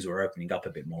and things were opening up a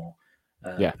bit more.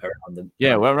 Around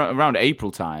the well, around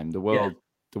April time, the Yeah.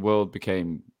 world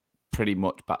became pretty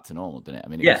much back to normal, didn't it? I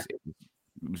mean, Yeah. it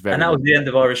was very. And that was the end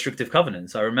of our restrictive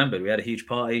covenants. I remember we had a huge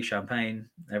party, champagne,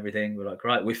 everything. We're like,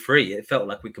 right, we're free. It felt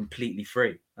like we're completely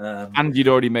free. And you'd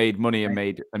already made money and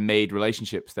made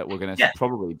relationships that were going to Yeah.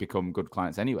 probably become good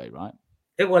clients anyway, right?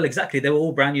 Well, exactly. They were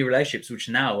all brand new relationships, which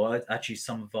now are actually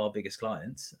some of our biggest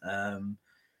clients.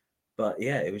 But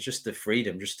yeah, it was just the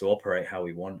freedom just to operate how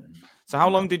we want. So how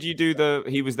long did you do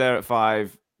he was there at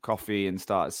 5, coffee, and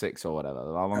start at 6 or whatever?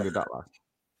 How long did that last?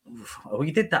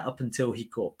 We did that up until he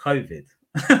caught COVID,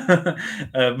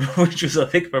 which was, I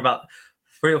think, for about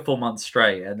 3 or 4 months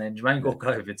straight. And then Jermaine got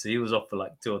COVID, so he was off for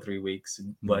like 2 or 3 weeks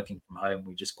and working from home.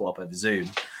 We just caught up over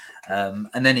Zoom.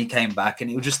 And then he came back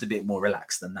and it was just a bit more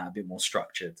relaxed than that, a bit more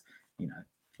structured,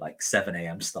 like 7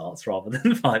 a.m. starts rather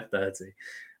than 5:30.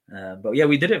 But yeah,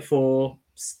 we did it for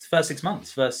the first 6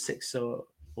 months, first 6 or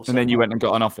so. And then you went and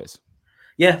got an office?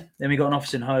 Yeah, then we got an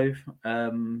office in Hove.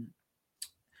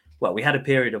 Well, we had a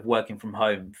period of working from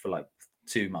home for like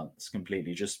 2 months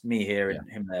completely, just me here and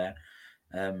him there.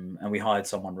 And we hired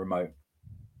someone remote.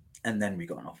 And then we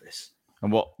got an office.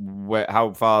 And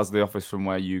how far is the office from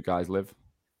where you guys live?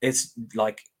 It's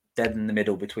like dead in the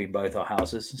middle between both our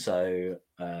houses. So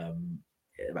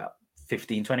about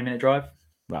 15, 20-minute drive.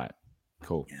 Right.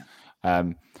 Cool. Yeah.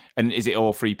 And is it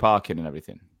all free parking and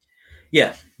everything?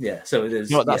 Yeah. So it is.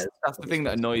 That's the thing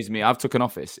that annoys me. I've took an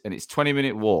office and it's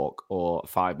 20-minute walk or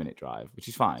 5-minute drive, which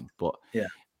is fine. But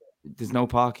there's no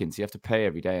parking. So you have to pay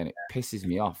every day and it pisses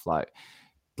me off. Like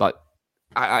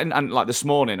this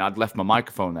morning I'd left my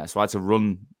microphone there. So I had to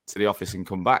run to the office and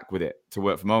come back with it to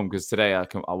work from home because today I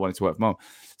wanted to work from home.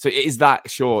 So it is that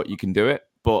short, you can do it.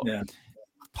 But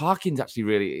parking's actually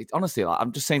really, honestly, like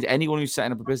I'm just saying to anyone who's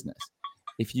setting up a business,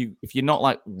 if you're not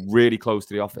like really close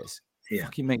to the office,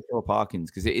 fucking make sure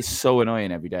parking's, because it is so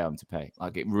annoying every day having to pay.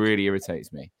 Like it really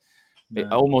irritates me. I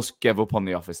almost gave up on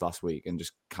the office last week and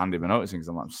just handed my notice in because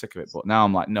I'm sick of it. But now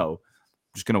I'm like, no,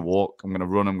 I'm just going to walk. I'm going to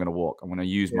run. I'm going to walk. I'm going to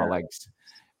use my legs.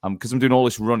 Because I'm doing all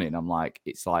this running. I'm like,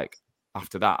 it's like,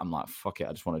 after that, I'm like, fuck it.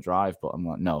 I just want to drive. But I'm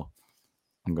like, no,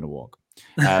 I'm going to walk.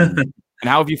 And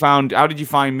how did you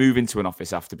find moving to an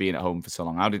office after being at home for so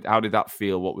long? How did that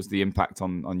feel? What was the impact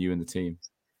on you and the team?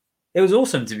 It was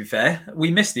awesome, to be fair.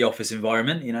 We missed the office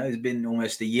environment. It's been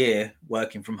almost a year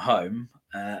working from home.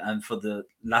 And for the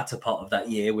latter part of that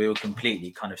year, we were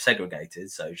completely kind of segregated.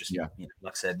 So just, like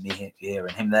I said, me here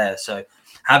and him there. So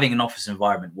having an office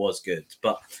environment was good.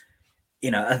 But,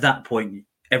 at that point,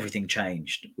 everything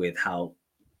changed with how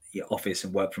your office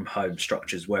and work from home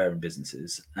structures were in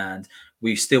businesses. And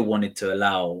we still wanted to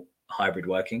allow hybrid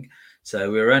working. So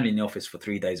we were only in the office for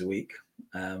 3 days a week.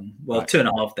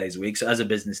 2.5 days a week. So as a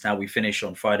business now, we finish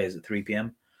on Fridays at 3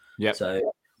 p.m. Yeah.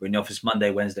 So we're in the office Monday,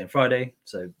 Wednesday, and Friday.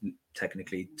 So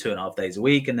technically 2.5 days a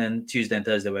week, and then Tuesday and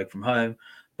Thursday work from home.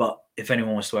 But if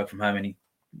anyone wants to work from home any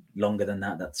longer than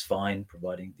that, that's fine,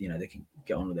 providing they can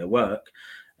get on with their work.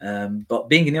 But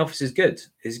being in the office is good.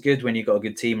 It's good when you've got a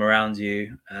good team around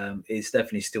you. It's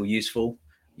definitely still useful.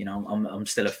 I'm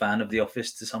still a fan of the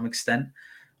office to some extent,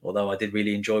 although I did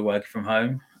really enjoy working from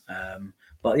home.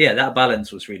 But yeah, that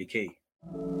balance was really key.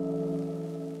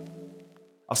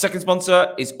 Our second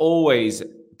sponsor is always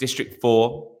District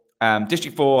 4.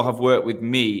 District 4 have worked with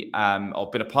me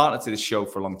or been a partner to this show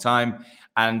for a long time.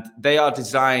 And they are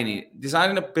designing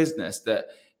a business that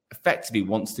effectively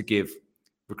wants to give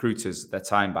recruiters their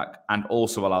time back and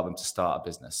also allow them to start a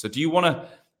business. So do you want to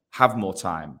have more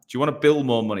time? Do you want to build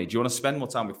more money? Do you want to spend more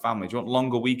time with family? Do you want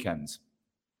longer weekends?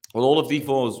 Well, all of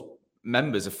D4's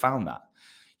members have found that.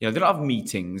 They don't have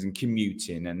meetings and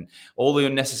commuting and all the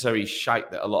unnecessary shite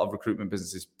that a lot of recruitment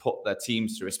businesses put their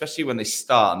teams through, especially when they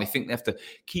start and they think they have to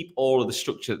keep all of the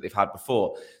structure that they've had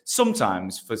before.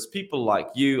 Sometimes for people like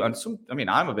you, and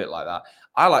I'm a bit like that.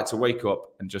 I like to wake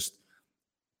up and just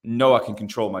know I can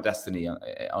control my destiny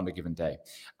on a given day.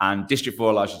 And District 4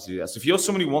 allows you to do that. So if you're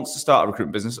someone who wants to start a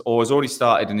recruitment business or has already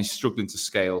started and is struggling to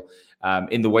scale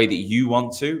in the way that you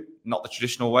want to, not the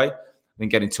traditional way, then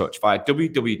get in touch via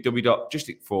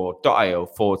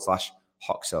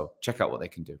www.district4.io/Hoxo. Check out what they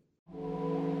can do.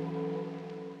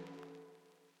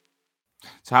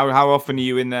 So how often are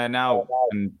you in there now?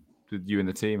 And with you and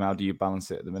the team, how do you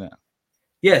balance it at the minute?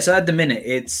 Yeah, so at the minute,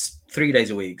 it's 3 days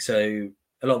a week. So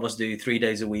a lot of us do 3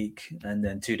 days a week and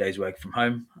then 2 days work from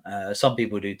home. Some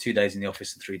people do 2 days in the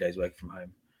office and 3 days work from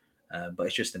home. But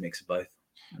it's just a mix of both.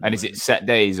 And is it set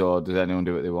days, or does anyone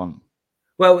do what they want?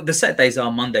 Well, the set days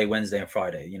are Monday, Wednesday, and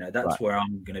Friday. You know, that's Right. where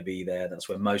I'm going to be there. That's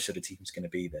where most of the team's going to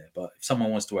be there. But if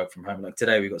someone wants to work from home, like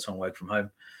today, we've got someone work from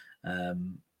home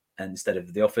and instead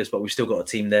of the office, but we've still got a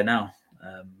team there now,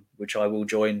 which I will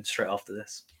join straight after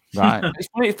this. Right.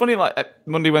 It's funny, like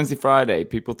Monday, Wednesday, Friday,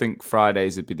 people think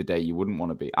Fridays would be the day you wouldn't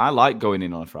want to be. I like going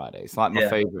in on a Friday. It's like my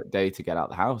favorite day to get out of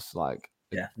the house. Like,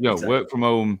 exactly. Work from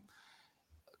home,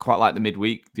 quite like the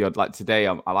midweek. Like today,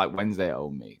 I like Wednesday at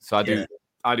home, me. So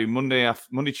I do Monday,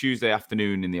 Tuesday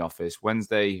afternoon in the office,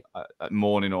 Wednesday at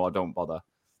morning, or I don't bother.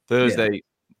 Thursday,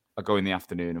 I go in the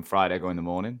afternoon, and Friday I go in the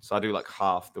morning. So I do like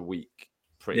half the week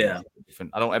pretty much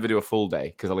different. I don't ever do a full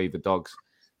day because I leave the dogs.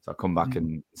 So I come back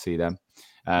and see them.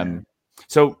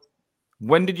 So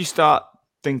when did you start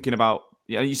thinking about,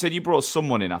 you said you brought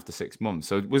someone in after 6 months.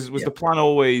 So was the plan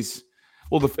always,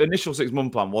 well, the initial 6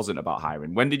 month plan wasn't about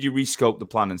hiring. When did you rescope the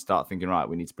plan and start thinking, right,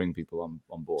 we need to bring people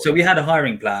on board? So we had a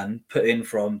hiring plan put in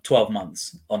from 12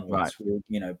 months onwards. Right.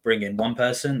 We'll, bring in one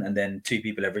person and then 2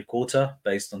 people every quarter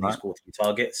based on these quarterly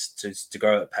targets to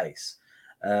grow at pace.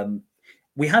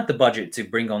 We had the budget to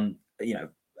bring on,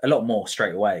 a lot more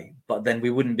straight away, but then we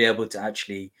wouldn't be able to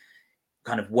actually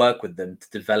kind of work with them to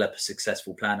develop a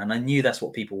successful plan. And I knew that's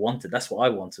what people wanted. That's what I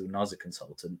wanted when I was a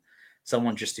consultant.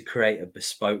 Someone just to create a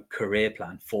bespoke career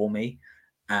plan for me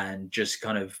and just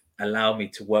kind of allow me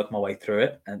to work my way through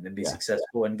it and then be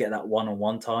successful and get that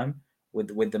one-on-one time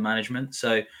with the management.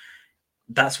 So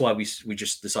that's why we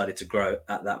just decided to grow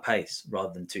at that pace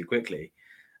rather than too quickly,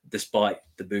 despite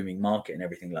the booming market and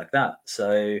everything like that.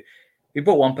 So we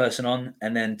brought one person on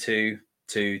and then two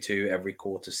every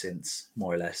quarter since,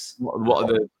 more or less.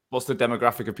 What's the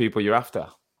demographic of people you're after?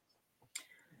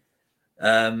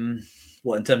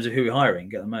 What, in terms of who we're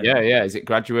hiring at the moment? Yeah. Is it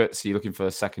graduates? Are you looking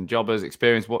for second jobbers,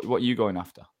 experience? What are you going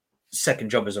after? Second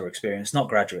jobbers or experience, not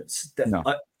graduates. No.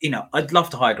 I'd love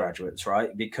to hire graduates,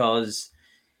 right? Because,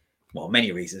 well,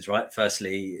 many reasons, right?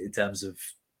 Firstly, in terms of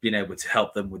being able to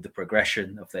help them with the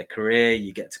progression of their career,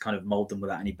 you get to kind of mold them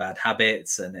without any bad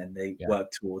habits, and then they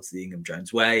work towards the Ingham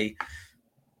Jones way.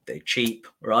 They're cheap,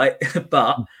 right?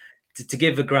 But to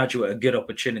give a graduate a good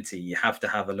opportunity, you have to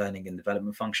have a learning and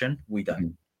development function. We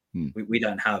don't. We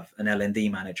don't have an L&D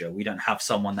manager. We don't have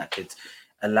someone that could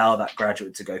allow that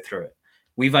graduate to go through it.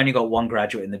 We've only got one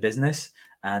graduate in the business,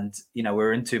 and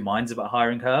we're in 2 minds about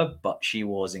hiring her, but she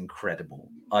was incredible.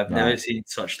 I've never seen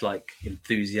such like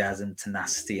enthusiasm,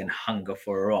 tenacity, and hunger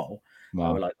for a role.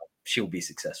 We're like, she'll be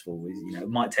successful. It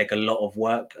might take a lot of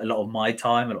work, a lot of my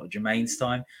time, a lot of Jermaine's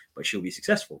time, but she'll be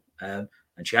successful. And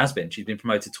she has been. She's been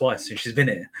promoted twice since she's been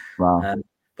here. Wow.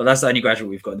 But that's the only graduate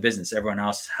we've got in the business. Everyone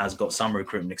else has got some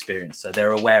recruitment experience. So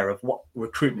they're aware of what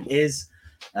recruitment is.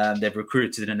 They've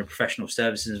recruited in a professional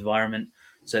services environment.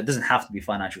 So it doesn't have to be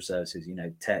financial services,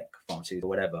 tech, pharmacy, or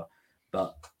whatever,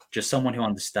 but just someone who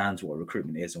understands what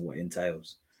recruitment is and what it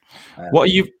entails.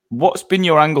 What's been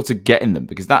your angle to getting them?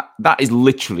 Because that is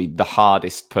literally the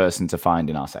hardest person to find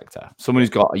in our sector. Someone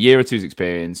who's got a year or two's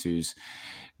experience, who's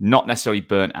not necessarily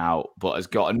burnt out, but has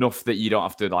got enough that you don't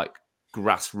have to like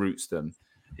grassroots them.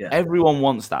 Yeah. Everyone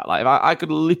wants that. Like if I could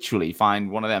literally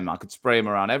find one of them, I could spray them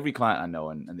around every client I know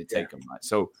and they take them. Right.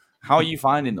 So how are you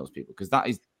finding those people? Because that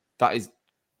is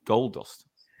gold dust.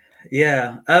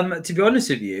 Yeah. To be honest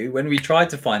with you, when we tried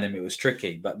to find them, it was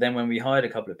tricky. But then when we hired a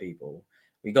couple of people,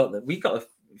 we got a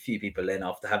few people in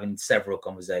after having several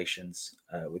conversations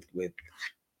with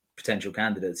potential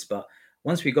candidates. But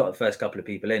once we got the first couple of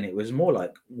people in, it was more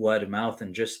like word of mouth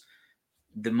and just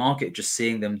the market, just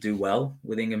seeing them do well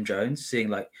with Ingham Jones, seeing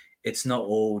like it's not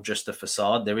all just a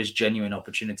facade. There is genuine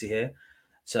opportunity here.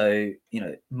 So,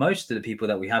 most of the people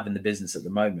that we have in the business at the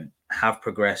moment have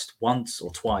progressed once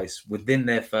or twice within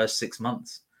their first 6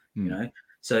 months,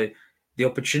 So the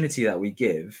opportunity that we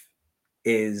give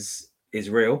is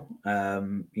real. How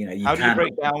do you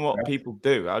break down what people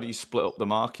do? How do you split up the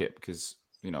market? Because,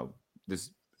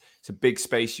 it's a big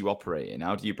space you operate in.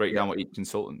 How do you break down what each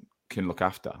consultant can look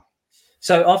after?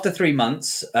 So after 3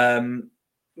 months,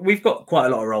 we've got quite a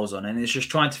lot of roles on, and it's just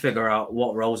trying to figure out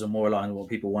what roles are more aligned with what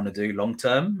people want to do long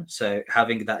term. So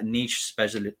having that niche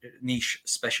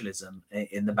specialism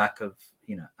in the back of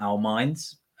our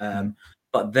minds.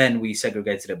 But then we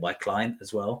segregated it by client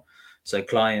as well. So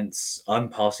clients, I'm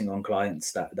passing on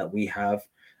clients that we have,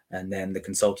 and then the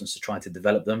consultants are trying to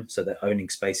develop them. So they're owning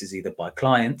spaces either by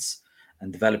clients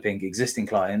and developing existing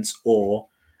clients, or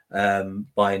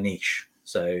by a niche.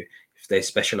 So if they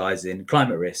specialize in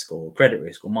climate risk or credit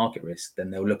risk or market risk, then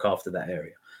they'll look after that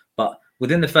area. But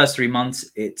within the first 3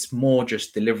 months, it's more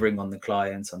just delivering on the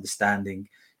clients, understanding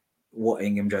what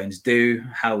Ingham Jones do,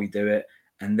 how we do it,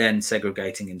 and then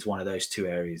segregating into one of those two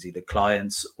areas, either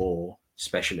clients or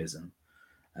specialism.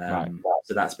 Right.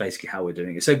 So that's basically how we're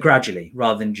doing it. So gradually,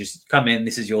 rather than just come in,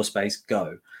 this is your space,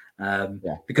 go.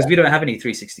 Because we don't have any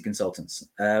 360 consultants.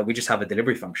 We just have a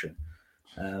delivery function.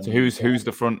 So who's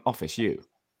the front office? You?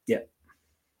 Yeah.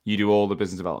 You do all the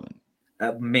business development?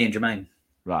 Me and Jermaine.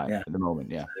 Right. Yeah. At the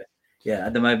moment, yeah. Yeah,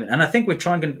 at the moment. And I think we're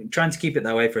trying to keep it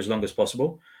that way for as long as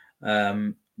possible.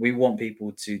 We want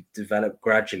people to develop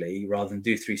gradually rather than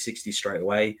do 360 straight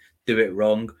away, do it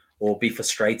wrong, or be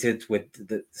frustrated with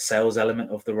the sales element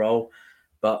of the role.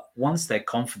 But once they're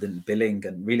confident billing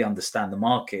and really understand the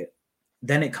market,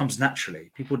 then it comes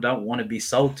naturally. People don't want to be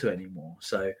sold to anymore.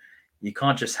 So you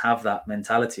can't just have that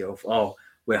mentality of, oh,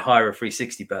 we'll hire a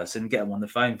 360 person, get them on the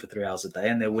phone for 3 hours a day,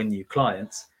 and they'll win you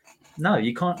clients. No,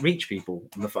 you can't reach people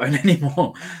on the phone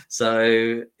anymore.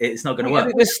 So it's not going to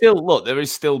work. There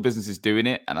is still businesses doing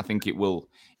it, and I think it will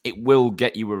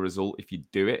get you a result if you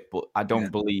do it. But I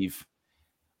don't believe,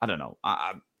 I don't know.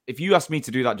 If you asked me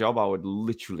to do that job, I would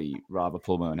literally rather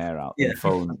pull my own hair out than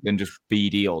phone than just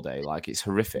BD all day. Like, it's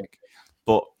horrific.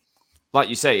 But like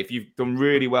you say, if you've done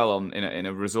really well in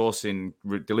a resourcing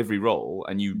delivery role,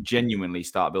 and you genuinely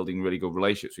start building really good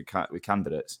relationships with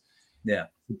candidates, it's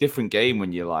a different game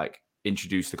when you like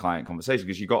introduce the client conversation,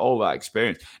 because you've got all that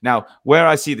experience. Now, where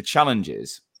I see the challenge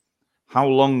is, how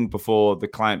long before the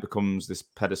client becomes this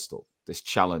pedestal, this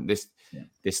challenge,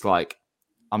 this like,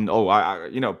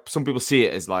 some people see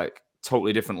it as like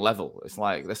totally different level. It's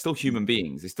like they're still human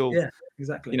beings. They still,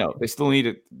 exactly. They still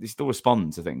they still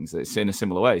respond to things. It's in a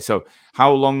similar way. So,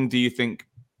 how long do you think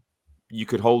you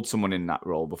could hold someone in that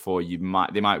role before they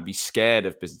might be scared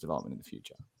of business development in the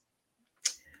future?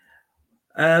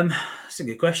 That's a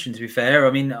good question, to be fair.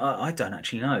 I mean, I don't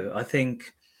actually know. I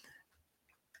think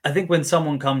when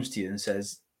someone comes to you and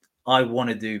says, I want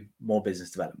to do more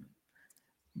business development,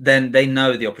 then they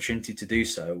know the opportunity to do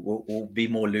so will be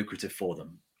more lucrative for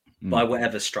them by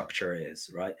whatever structure it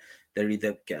is, right? They'll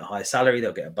either get a higher salary,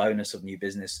 they'll get a bonus of new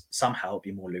business, somehow it'll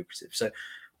be more lucrative. So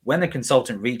when a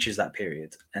consultant reaches that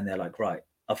period and they're like, right,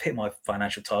 I've hit my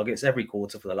financial targets every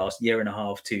quarter for the last year and a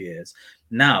half, 2 years.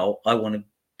 Now I want to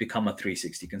become a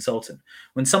 360 consultant.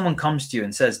 When someone comes to you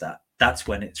and says that, that's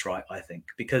when it's right, I think,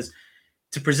 because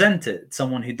to present it,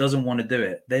 someone who doesn't want to do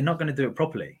it, they're not going to do it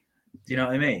properly. Do you know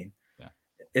what I mean? Yeah.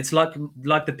 It's like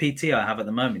the PT I have at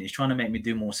the moment. He's trying to make me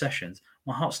do more sessions.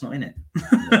 My heart's not in it.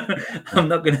 I'm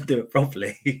not going to do it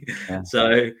properly. Yeah.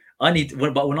 So I need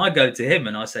to, but when I go to him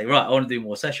and I say, right, I want to do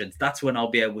more sessions, that's when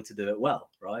I'll be able to do it well,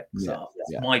 right? So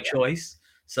it's my choice.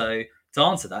 So to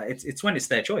answer that, it's when it's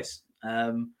their choice.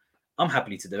 I'm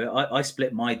happy to do it. I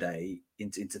split my day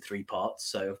into 3 parts.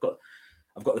 So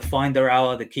I've got the finder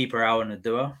hour, the keeper hour, and the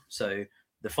doer. So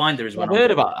the finder is when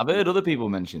I've heard other people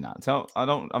mention that.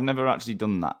 I've never actually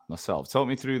done that myself. Talk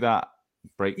me through that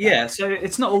breakdown. Yeah, so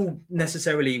it's not all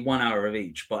necessarily 1 hour of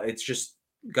each, but it's just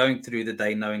going through the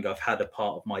day knowing I've had a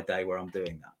part of my day where I'm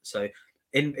doing that. So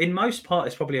in most part,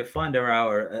 it's probably a finder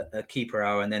hour, a keeper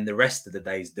hour, and then the rest of the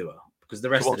day is doer. Because the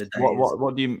rest of the day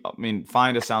what do you mean?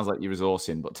 Finder sounds like you're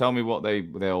resourcing, but tell me what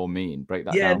they all mean. Break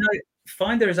that down. Yeah, no,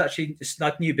 finder is actually just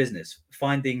like new business,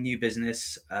 finding new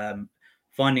business,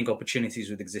 finding opportunities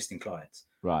with existing clients.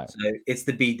 Right. So it's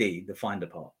the BD, the finder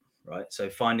part, right? So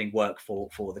finding work for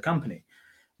the company.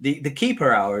 The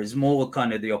keeper hour is more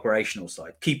kind of the operational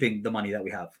side, keeping the money that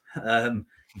we have,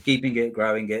 keeping it,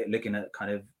 growing it, looking at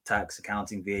kind of tax,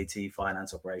 accounting, VAT,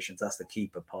 finance, operations. That's the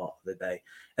keeper part of the day.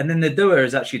 And then the doer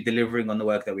is actually delivering on the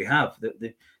work that we have,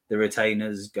 the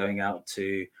retainers, going out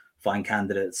to find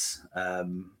candidates.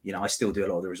 I still do a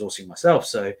lot of the resourcing myself.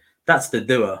 So that's the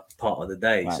doer part of the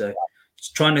day. Right. So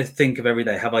just trying to think of every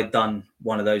day, have I done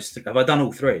one of those? Have I done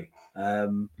all 3?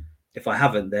 If I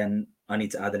haven't, then I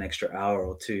need to add an extra hour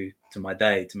or 2 to my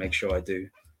day to make sure I do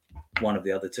one of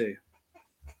the other 2.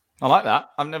 I like that.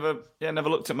 I've never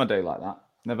looked at my day like that.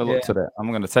 Never looked at it. I'm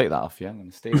going to take that off you. I'm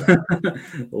going to steal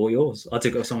it. All yours. I'll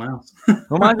take it off someone else.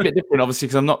 Well, mine's a bit different, obviously,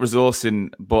 because I'm not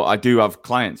resourcing, but I do have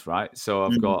clients, right? So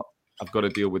I've got to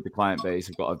deal with the client base.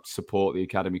 I've got to support the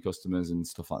academy customers and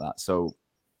stuff like that. So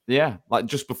yeah, like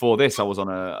just before this, I was on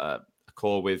a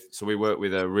call so we work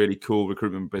with a really cool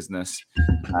recruitment business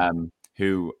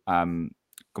who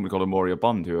company called Amoria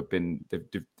Bond, who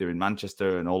they're in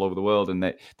Manchester and all over the world, and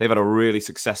they've had a really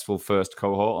successful first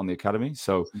cohort on the academy.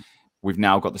 So we've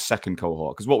now got the second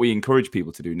cohort, because what we encourage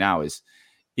people to do now is,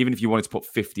 even if you wanted to put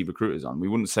 50 recruiters on, we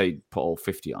wouldn't say put all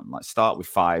 50 on. Like, start with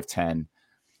 5, 10,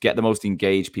 get the most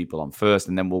engaged people on first,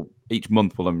 and then each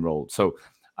month we'll enroll. So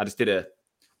I just did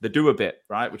the do a bit,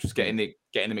 right? Which was getting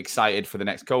them excited for the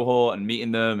next cohort and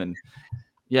meeting them. And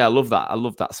yeah, I love that.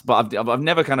 But I've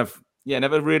never kind of,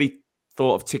 never really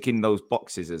thought of ticking those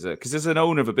boxes because as an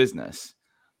owner of a business,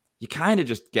 you kind of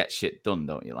just get shit done,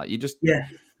 don't you? Like you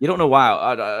don't know why.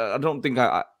 I don't think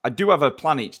I do have a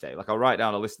plan each day. Like I'll write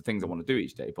down a list of things I want to do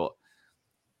each day, but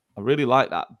I really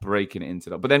like that breaking it into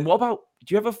that. But then what about,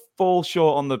 do you ever fall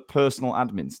short on the personal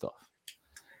admin stuff?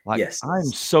 Like, yes, I'm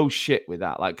so shit with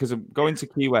that. Like, because I'm going to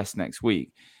Key West next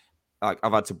week. Like,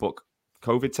 I've had to book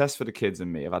COVID tests for the kids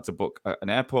and me. I've had to book an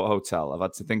airport hotel. I've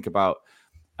had to think about,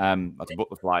 I've had to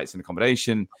book the flights and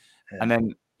accommodation. Yeah. And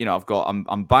then,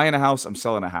 I'm buying a house. I'm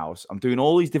selling a house. I'm doing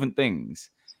all these different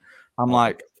things. I'm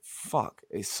like, fuck,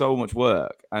 it's so much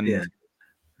work. And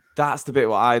that's the bit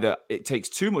where either it takes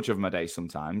too much of my day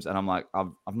sometimes. And I'm like,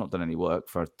 I've not done any work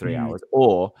for 3 hours,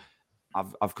 or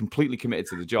I've completely committed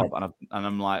to the job, and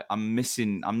I'm like, I'm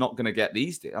not going to get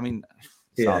these. I mean,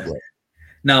 no,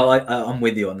 I'm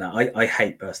with you on that. I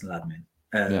hate personal admin.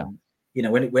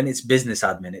 When it's business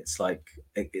admin, it's like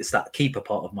it's that keeper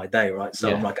part of my day, right?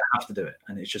 So I'm like, I have to do it,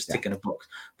 and it's just ticking a box.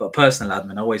 But personal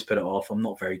admin, I always put it off. I'm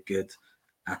not very good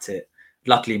at it.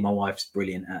 Luckily, my wife's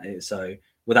brilliant at it, so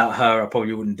without her, I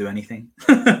probably wouldn't do anything.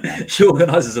 She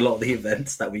organizes a lot of the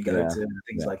events that we go to and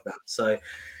things like that. So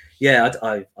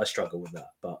I struggle with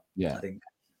that, but I think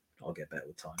I'll get better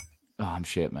with time. Oh, I'm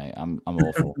shit, mate. I'm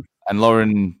awful. And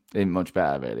Lauren ain't much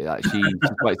better, really. Like she's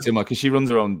quite similar because she runs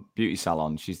her own beauty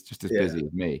salon. She's just as busy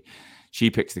as me. She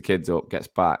picks the kids up, gets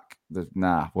back.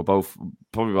 We're both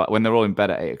probably like, when they're all in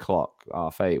bed at 8:00,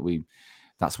 8:30.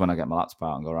 That's when I get my laptop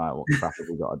out and go, right, what crap have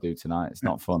we got to do tonight? It's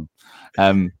not fun.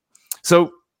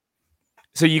 So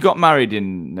you got married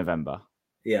in November.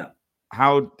 Yeah.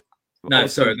 How? No,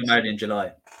 sorry, I got married in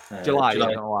July. July. I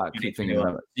don't know why I keep thinking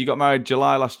November. You got married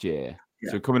July last year.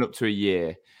 So coming up to a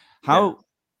year. How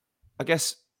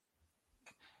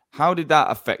did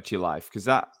that affect your life? Because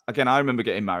that, again, I remember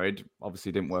getting married.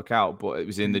 Obviously, didn't work out, but it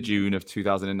was in the June of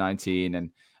 2019,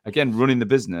 and again, running the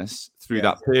business through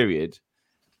that period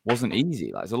wasn't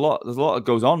easy. Like there's a lot that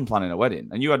goes on planning a wedding,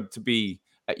 and you had to be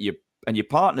at your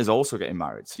partner's also getting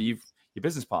married. So your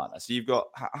business partner. So you've got.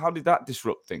 How did that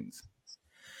disrupt things?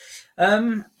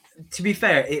 To be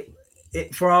fair,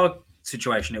 it for our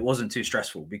situation, it wasn't too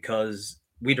stressful because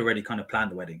we'd already kind of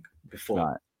planned the wedding before.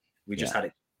 Right. We just had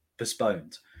it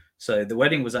postponed. So the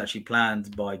wedding was actually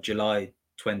planned by July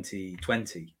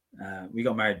 2020. We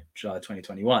got married July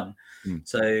 2021.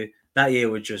 So that year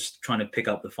we're just trying to pick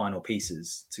up the final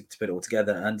pieces to put it all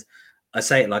together. And I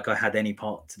say it like I had any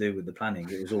part to do with the planning.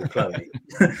 It was all Chloe.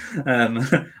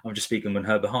 I'm just speaking on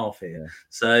her behalf here.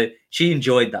 So she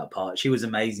enjoyed that part. She was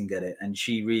amazing at it. And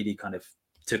she really kind of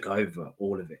took over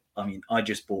all of it. I mean, I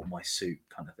just bought my suit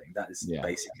kind of thing. That is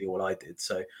basically all I did.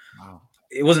 So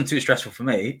it wasn't too stressful for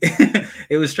me.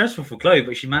 It was stressful for Chloe,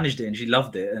 but she managed it and she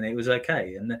loved it and it was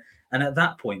okay. And at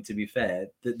that point, to be fair,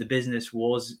 the business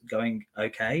was going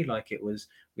okay. Like it was,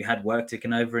 we had work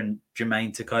taken over, and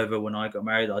Jermaine took over when I got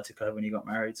married. I took over when he got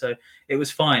married. So it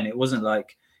was fine. It wasn't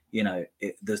like,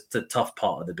 the tough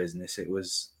part of the business. It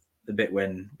was the bit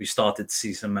when we started to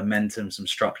see some momentum, some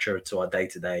structure to our day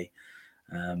to day,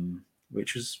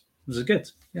 which was good.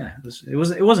 Yeah,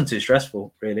 it wasn't too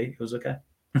stressful, really. It was okay.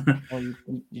 Well,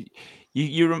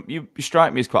 you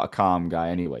strike me as quite a calm guy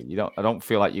anyway. I don't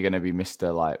feel like you're going to be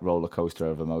Mr. like roller coaster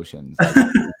of emotions.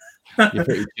 Like, you're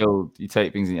pretty chilled. You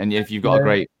take things in, and if you've got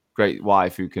a great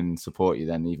wife who can support you,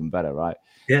 then even better, right?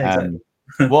 Yeah,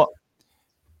 exactly.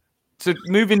 So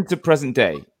moving to present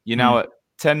day, you're now at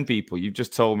 10 people. You've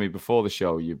just told me before the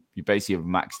show you basically have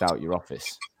maxed out your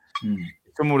office.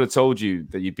 If someone would have told you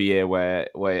that you'd be here where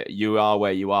you are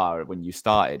when you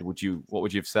started, what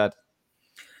would you have said?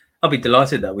 I'll be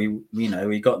delighted that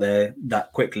we got there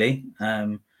that quickly.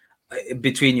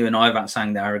 Between you and I, without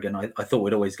saying that arrogant, I thought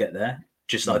we'd always get there.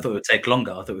 I thought it would take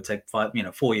longer. I thought it would take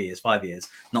 4 years, 5 years,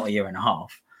 not a year and a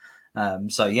half.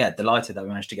 Delighted that we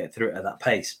managed to get through it at that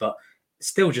pace. But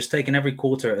still, just taking every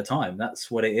quarter at a time.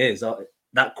 That's what it is.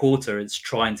 That quarter, it's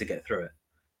trying to get through it,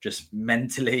 just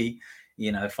mentally,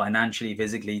 financially,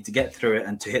 physically, to get through it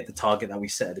and to hit the target that we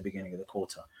set at the beginning of the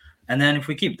quarter. And then if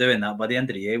we keep doing that, by the end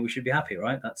of the year, we should be happy,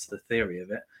 right? That's the theory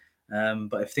of it.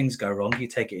 But if things go wrong, you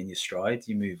take it in your stride,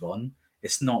 you move on.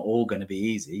 It's not all going to be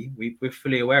easy. We're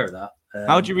fully aware of that.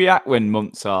 How do you react when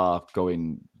months are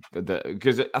going?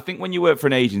 Because I think when you work for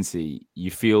an agency,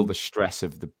 you feel the stress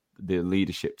of the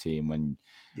leadership team when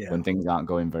things aren't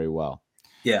going very well.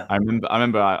 Yeah, I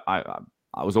remember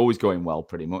I was always going well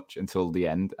pretty much until the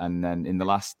end, and then in the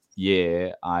last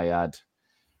year, I had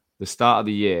the start of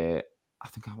the year. I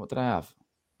think what did I have?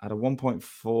 I had a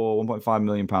 1.5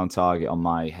 million pound target on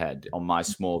my head, on my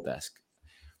small desk.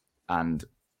 And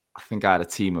I think I had a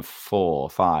team of 4 or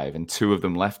 5, and 2 of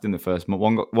them left in the first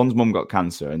month. One's mum got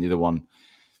cancer, and the other one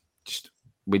just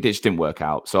didn't work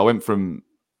out. So I went from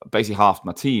basically half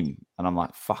my team, and I'm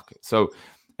like, fuck it. So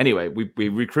anyway, we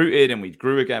recruited and we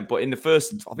grew again. But in the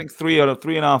first, I think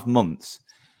 3.5 months,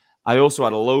 I also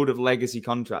had a load of legacy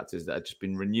contractors that had just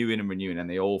been renewing, and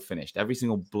they all finished, every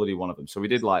single bloody one of them. So we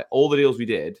did like all the deals we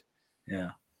did.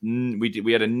 Yeah.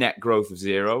 We had a net growth of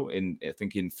 0 in, I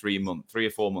think, in 3 or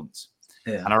 4 months.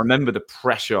 Yeah. And I remember the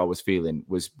pressure I was feeling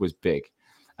was big.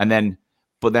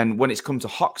 But then when it's come to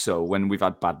Hoxo, when we've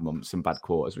had bad months and bad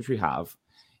quarters, which we have,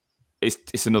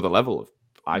 it's another level of,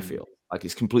 I feel like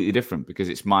it's completely different, because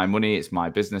it's my money, it's my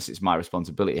business, it's my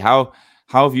responsibility. How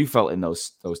have you felt in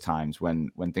those times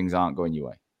when things aren't going your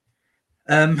way?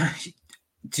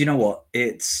 Do you know what?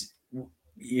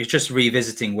 You're just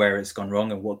revisiting where it's gone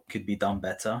wrong and what could be done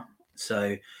better.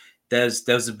 So there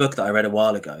was a book that I read a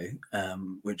while ago,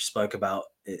 which spoke about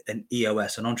an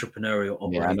EOS, an entrepreneurial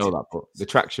operating. Yeah, I know that book, the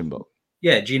Traction book.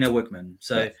 Yeah, Gino Wickman.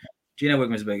 So Gino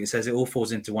Wickman's book, it says it all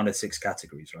falls into one of 6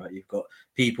 categories, right? You've got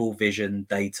people, vision,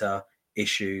 data,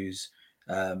 issues,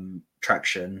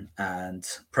 traction, and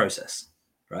process,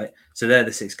 right? So they're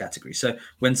the 6 categories. So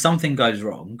when something goes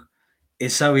wrong,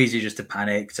 it's so easy just to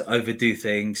panic, to overdo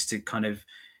things, to kind of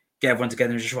get everyone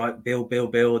together and just build,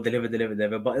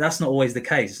 deliver. But that's not always the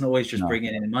case. It's not always just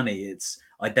bringing in money. It's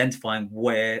identifying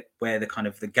where the kind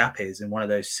of the gap is in one of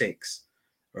those 6,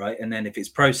 right? And then if it's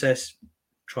process,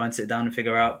 try and sit down and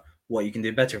figure out what you can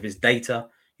do better. If it's data,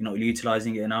 you're not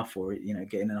utilizing it enough, or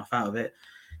getting enough out of it.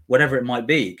 Whatever it might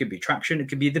be, it could be traction, it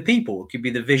could be the people, it could be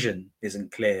the vision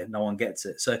isn't clear, no one gets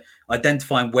it. So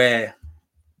identifying where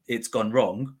it's gone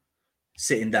wrong,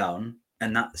 sitting down,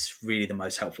 and that's really the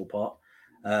most helpful part,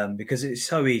 because it's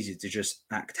so easy to just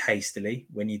act hastily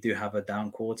when you do have a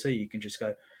down quarter. You can just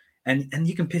go and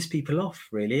you can piss people off,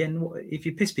 really, and if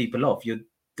you piss people off, you're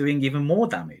doing even more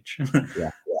damage.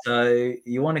 So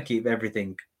you want to keep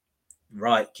everything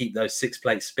right, keep those 6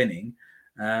 plates spinning,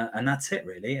 and that's it,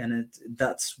 really. And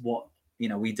that's what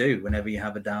we do whenever you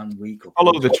have a down week. Or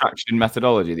follow the Traction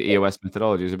methodology, the EOS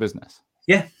methodology as a business.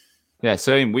 Yeah,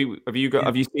 same. Have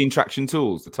you seen Traction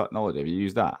Tools, the technology? Have you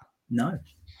used that? No.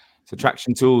 So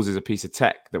Traction Tools is a piece of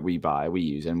tech that we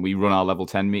use, and we run our level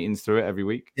 10 meetings through it every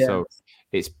week. So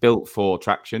it's built for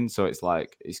Traction. So it's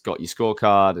like, it's got your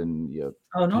scorecard and your.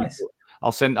 Oh, nice.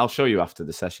 I'll show you after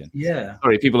the session. Yeah.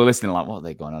 Sorry, people are listening like, what are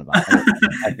they going on about?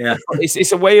 Yeah.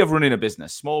 It's a way of running a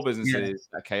business. Small businesses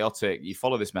are chaotic. You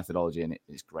follow this methodology and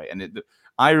it's great. And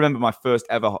I remember my first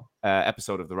ever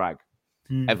episode of The Rag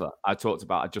ever. I talked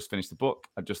about, I just finished the book.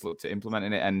 I just looked at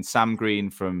implementing it. And Sam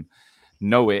Green from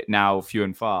Know It, now Few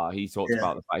and Far, he talked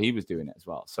about the fact he was doing it as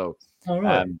well. So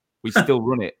we still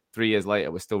run it 3 years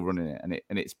later. We're still running it.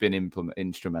 And it's been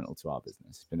instrumental to our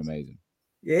business. It's been amazing.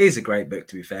 It is a great book,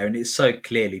 to be fair, and it's so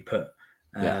clearly put,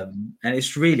 and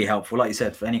it's really helpful, like you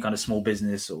said, for any kind of small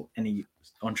business or any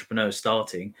entrepreneur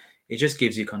starting. It just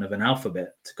gives you kind of an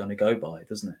alphabet to kind of go by,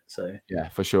 doesn't it? So yeah,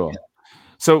 for sure.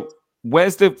 So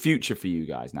where's the future for you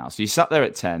guys now? So you sat there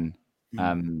at 10.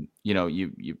 You're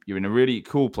in a really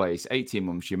cool place. 18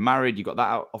 months. You're married. You got that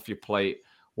out off your plate.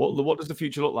 What does the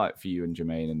future look like for you and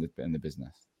Jermaine in the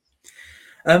business?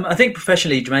 I think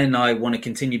professionally, Jermaine and I want to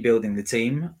continue building the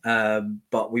team,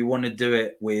 but we want to do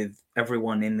it with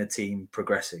everyone in the team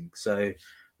progressing. So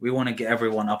we want to get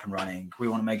everyone up and running. We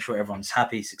want to make sure everyone's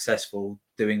happy, successful,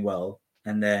 doing well,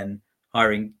 and then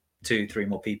hiring 2-3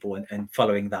 more people and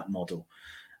following that model.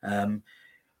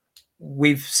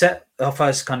 We've set our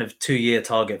first kind of 2-year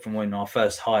target from when our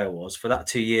first hire was. For that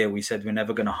 2-year, we said we're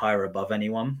never going to hire above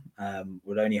anyone.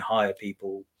 We'll only hire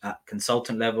people at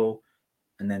consultant level,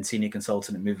 and then senior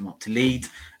consultant, and move them up to lead,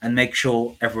 and make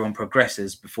sure everyone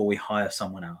progresses before we hire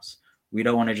someone else. We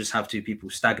don't want to just have 2 people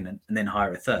stagnant and then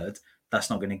hire a third. That's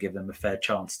not going to give them a fair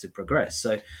chance to progress.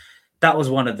 So that was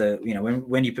one of the,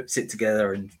 when you sit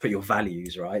together and put your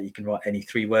values, right, you can write any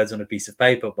 3 words on a piece of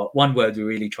paper, but one word we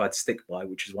really tried to stick by,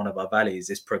 which is one of our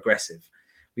values, is progressive.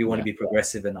 We want to be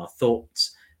progressive in our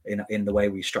thoughts, in the way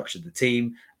we structured the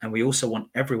team. And we also want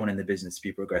everyone in the business to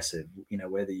be progressive.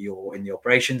 Whether you're in the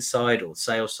operations side or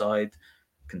sales side,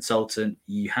 consultant,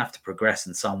 you have to progress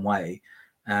in some way.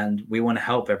 And we want to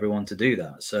help everyone to do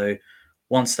that. So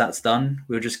once that's done,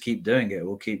 we'll just keep doing it.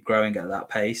 We'll keep growing at that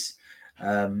pace.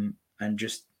 And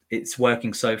just, it's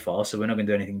working so far. So we're not going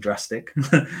to do anything drastic.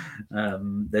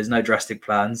 There's no drastic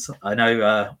plans. I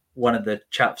know one of the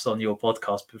chaps on your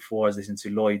podcast before, I was listening to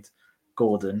Lloyd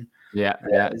Gordon. Yeah.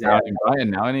 Now he's in Brighton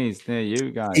now, and he's near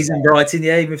you guys. He's in Brighton.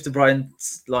 Yeah, he moved to Brighton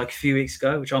like a few weeks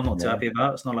ago, which I'm not too Yeah. happy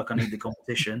about. It's not like I need the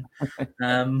competition.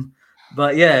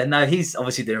 But yeah, no, he's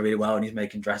obviously doing really well and he's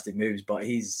making drastic moves, but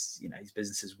his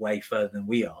business is way further than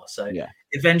we are. So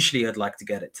eventually I'd like to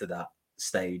get it to that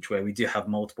stage where we do have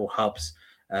multiple hubs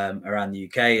around the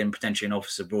UK and potentially an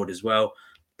office abroad as well.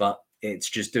 But it's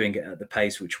just doing it at the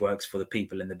pace which works for the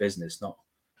people in the business, not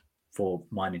for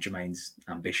mine and Jermaine's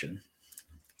ambition.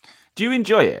 Do you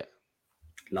enjoy it?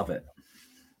 Love it.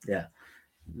 Yeah.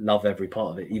 Love every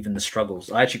part of it, even the struggles.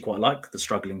 I actually quite like the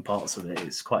struggling parts of it.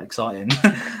 It's quite exciting.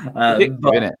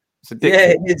 Addictive, isn't it? It's addictive.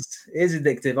 Yeah, it is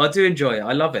addictive. I do enjoy it.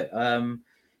 I love it.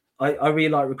 I really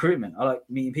like recruitment. I like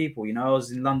meeting people. I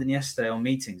was in London yesterday on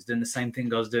meetings doing the same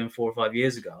thing I was doing 4 or 5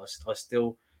 years ago. I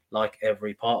still like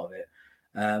every part of it.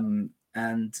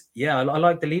 And yeah, I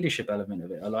like the leadership element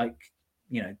of it. I like,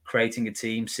 creating a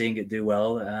team, seeing it do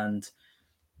well. And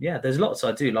yeah, there's lots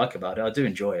I do like about it. I do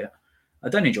enjoy it. I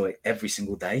don't enjoy it every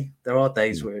single day. There are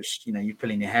days where it's, you're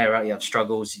pulling your hair out, you have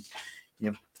struggles, you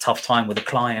have a tough time with a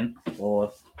client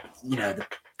or, the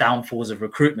downfalls of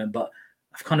recruitment. But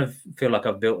I kind of feel like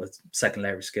I've built a second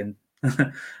layer of skin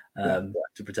to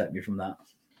protect me from that.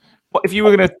 But if you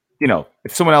were going to,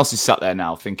 if someone else is sat there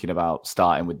now thinking about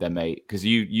starting with their mate, because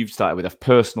you've started with a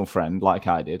personal friend like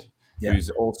I did,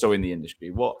 who's also in the industry,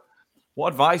 what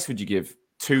advice would you give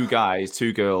 2 guys,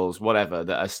 2 girls, whatever,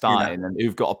 that are starting and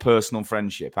who've got a personal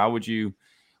friendship?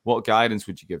 What guidance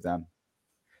would you give them?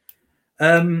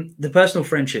 The personal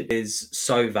friendship is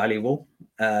so valuable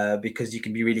because you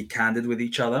can be really candid with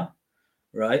each other,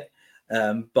 right?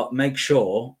 But make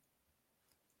sure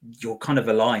you're kind of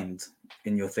aligned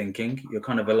in your thinking, you're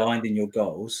kind of aligned in your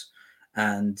goals,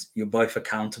 and you're both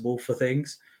accountable for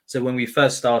things. So when we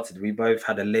first started, we both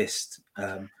had a list.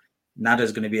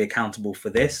 Nader's going to be accountable for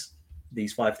these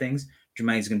 5 things.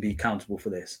 Jermaine's going to be accountable for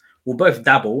this. We'll both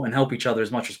dabble and help each other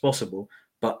as much as possible,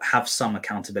 but have some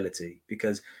accountability,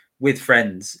 because with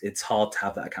friends, it's hard to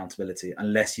have that accountability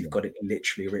unless you've got it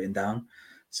literally written down.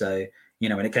 So,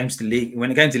 when it came to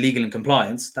legal and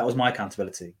compliance, that was my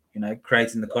accountability,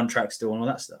 creating the contract still and all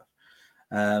that stuff.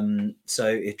 So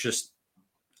it's just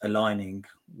aligning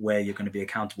where you're going to be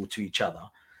accountable to each other.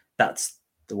 That's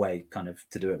the way kind of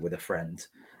to do it with a friend.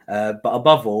 But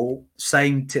above all,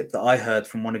 same tip that I heard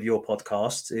from one of your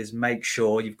podcasts is make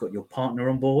sure you've got your partner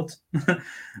on board.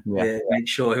 Make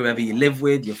sure whoever you live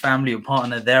with, your family, your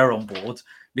partner, they're on board,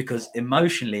 because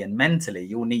emotionally and mentally,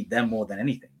 you'll need them more than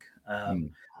anything.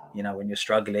 When you're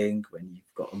struggling, when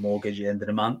you've got a mortgage at the end of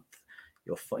the month,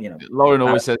 Lauren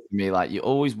always says to me, like, you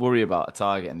always worry about a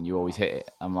target and you always hit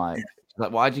it. I'm like,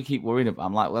 why do you keep worrying about it?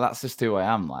 I'm like, well, that's just who I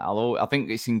am. Like, I think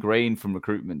it's ingrained from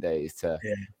recruitment days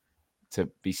to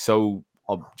be so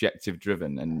objective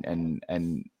driven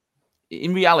and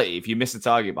in reality, if you miss a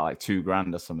target by like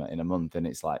 $2,000 or something in a month, and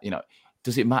it's like,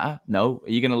 does it matter? No.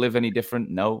 Are you going to live any different?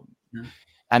 No.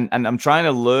 And I'm trying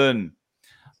to learn.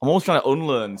 I'm always trying to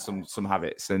unlearn some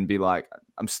habits and be like,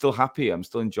 I'm still happy. I'm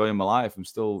still enjoying my life. I'm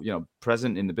still,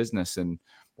 present in the business. And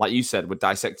like you said, we're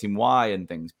dissecting why and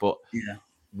things, but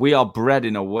we are bred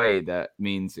in a way that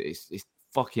means it's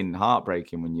fucking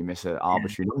heartbreaking when you miss an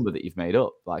arbitrary number that you've made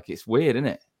up. Like, it's weird, isn't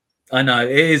it? I know,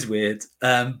 it is weird.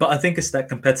 But I think it's that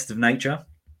competitive nature.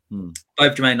 Both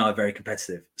Jermaine and I are very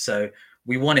competitive. So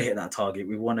we want to hit that target.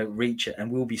 We want to reach it. And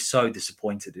we'll be so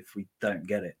disappointed if we don't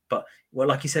get it. But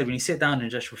like you said, when you sit down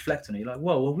and just reflect on it, you're like,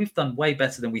 well, we've done way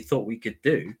better than we thought we could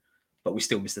do, but we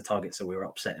still missed the target. So we were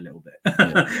upset a little bit.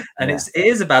 It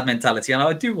is a bad mentality. And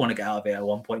I do want to get out of it at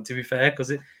one point, to be fair,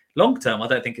 because long term, I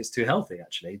don't think it's too healthy,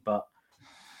 actually. But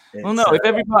well, no, if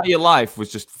every part of your life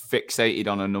was just fixated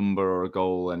on a number or a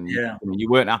goal and you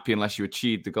weren't happy unless you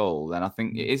achieved the goal, then I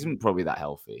think it isn't probably that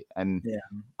healthy. And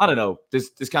I don't know,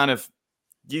 there's kind of,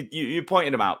 you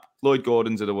pointed them out, Lloyd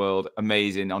Gordons of the world,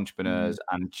 amazing entrepreneurs,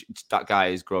 and that guy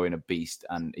is growing a beast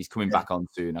and he's coming back on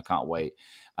soon. I can't wait.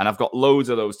 And I've got loads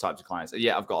of those types of clients.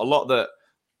 Yeah, I've got a lot that,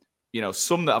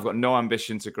 some that I've got no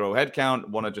ambition to grow headcount,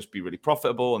 want to just be really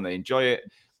profitable and they enjoy it.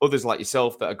 Others like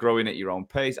yourself that are growing at your own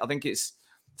pace. I think it's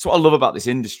what I love about this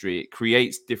industry. It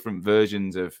creates different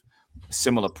versions of a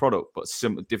similar product, but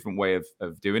different way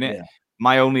of doing it.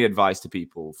 My only advice to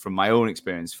people from my own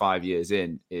experience 5 years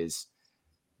in is,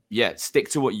 stick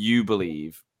to what you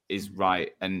believe is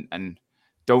right. And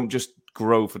don't just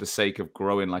grow for the sake of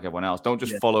growing like everyone else. Don't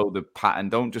just follow the pattern.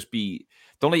 Don't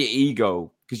let your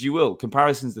ego, because you will.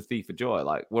 Comparison's the thief of joy.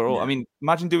 Like, we're all, I mean,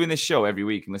 imagine doing this show every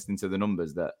week and listening to the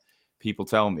numbers that people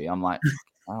tell me. I'm like,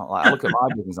 I look at my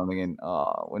business, I'm thinking,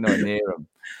 oh, we're nowhere near them.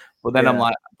 But then I'm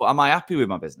like, but am I happy with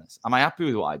my business? Am I happy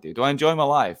with what I do? Do I enjoy my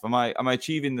life? Am I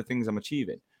achieving the things I'm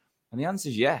achieving? And the answer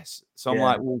is yes. So I'm Yeah.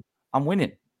 like, well, I'm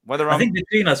winning. I think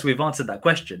between us, we've answered that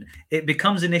question. It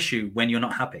becomes an issue when you're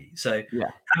not happy. So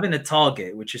having a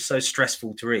target, which is so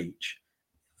stressful to reach,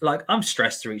 like I'm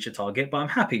stressed to reach a target, but I'm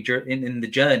happy in the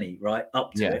journey, right,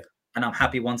 up to it. And I'm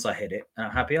happy once I hit it, and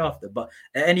I'm happy after. But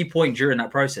at any point during that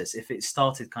process, if it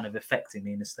started kind of affecting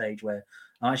me in a stage where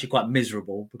I'm actually quite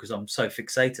miserable because I'm so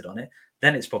fixated on it,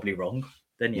 then it's probably wrong.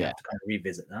 Then you have to kind of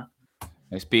revisit that.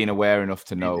 It's being aware enough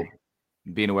to know,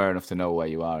 where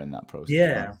you are in that process.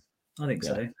 Yeah, right? I think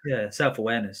so. Yeah,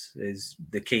 self-awareness is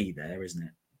the key there, isn't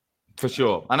it? For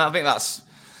sure. And I think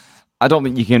I don't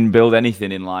think you can build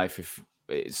anything in life if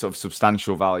it's sort of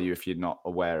substantial value if you're not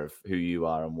aware of who you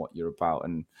are and what you're about.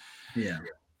 And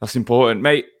that's important.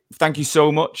 Mate, thank you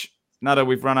so much. Nader,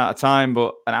 we've run out of time,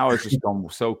 but an hour's just gone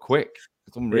so quick.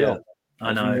 It's unreal. Yeah,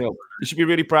 I know. Unreal. You should be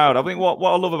really proud. I think what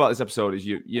I love about this episode is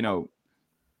you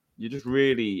just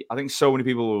really, I think so many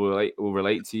people will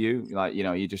relate to you. Like,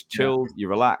 you're just chilled, you're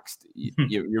relaxed,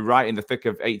 you're right in the thick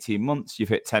of 18 months. You've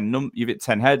hit 10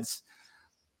 heads.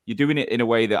 You're doing it in a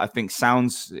way that I think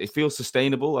it feels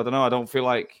sustainable. I don't know. I don't think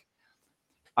like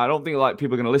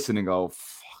people are going to listen and go,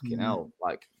 fucking hell,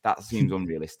 like that seems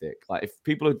unrealistic. Like if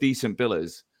people are decent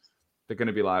billers, they're going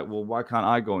to be like, well, why can't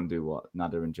I go and do what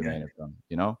Nader and Jermaine have done?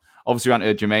 Obviously we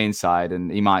entered Jermaine's side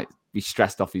and he might be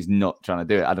stressed off his nut trying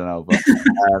to do it. I don't know. But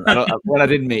when I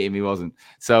did meet him, he wasn't.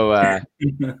 So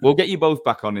we'll get you both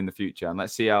back on in the future and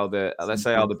let's see how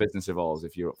the business evolves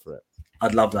if you're up for it.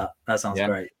 I'd love that. That sounds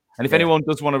great. And if anyone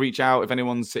does want to reach out, if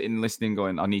anyone's sitting listening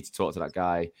going, I need to talk to that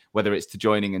guy, whether it's to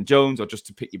join Ingham Jones or just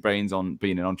to pick your brains on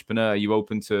being an entrepreneur, are you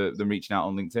open to them reaching out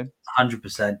on LinkedIn?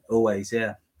 100%. Always.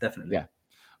 Yeah, definitely. Yeah.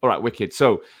 All right. Wicked.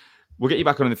 So we'll get you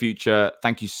back on in the future.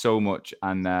 Thank you so much.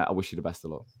 And I wish you the best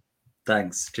of luck.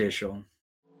 Thanks. Cheers, Sean.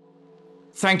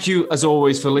 Thank you, as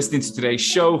always, for listening to today's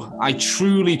show. I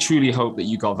truly, truly hope that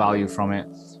you got value from it.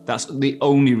 That's the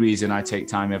only reason I take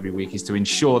time every week is to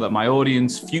ensure that my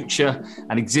audience, future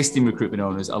and existing recruitment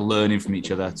owners are learning from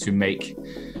each other to make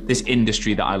this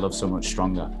industry that I love so much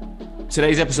stronger.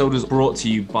 Today's episode was brought to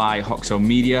you by Hoxo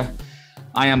Media.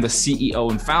 I am the CEO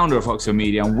and founder of Hoxo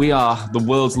Media, and we are the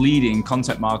world's leading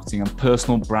content marketing and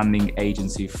personal branding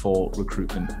agency for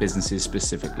recruitment businesses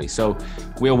specifically. So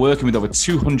we are working with over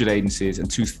 200 agencies and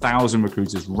 2,000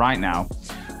 recruiters right now,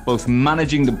 both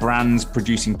managing the brands,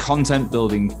 producing content,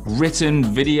 building written,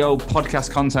 video,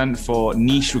 podcast content for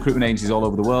niche recruitment agencies all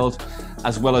over the world,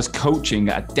 as well as coaching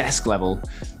at a desk level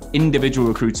individual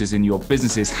recruiters in your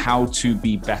businesses how to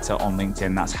be better on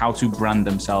LinkedIn. That's how to brand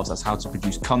themselves. That's how to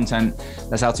produce content.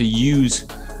 That's how to use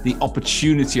the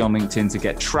opportunity on LinkedIn to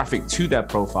get traffic to their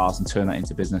profiles and turn that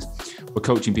into business. We're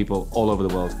coaching people all over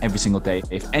the world every single day.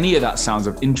 If any of that sounds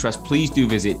of interest, please do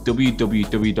visit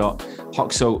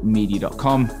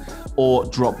www.hoxomedia.com or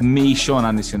drop me, Sean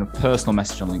Anderson, a personal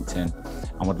message on LinkedIn.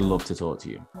 I would love to talk to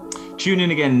you. Tune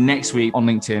in again next week on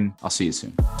LinkedIn. I'll see you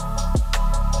soon.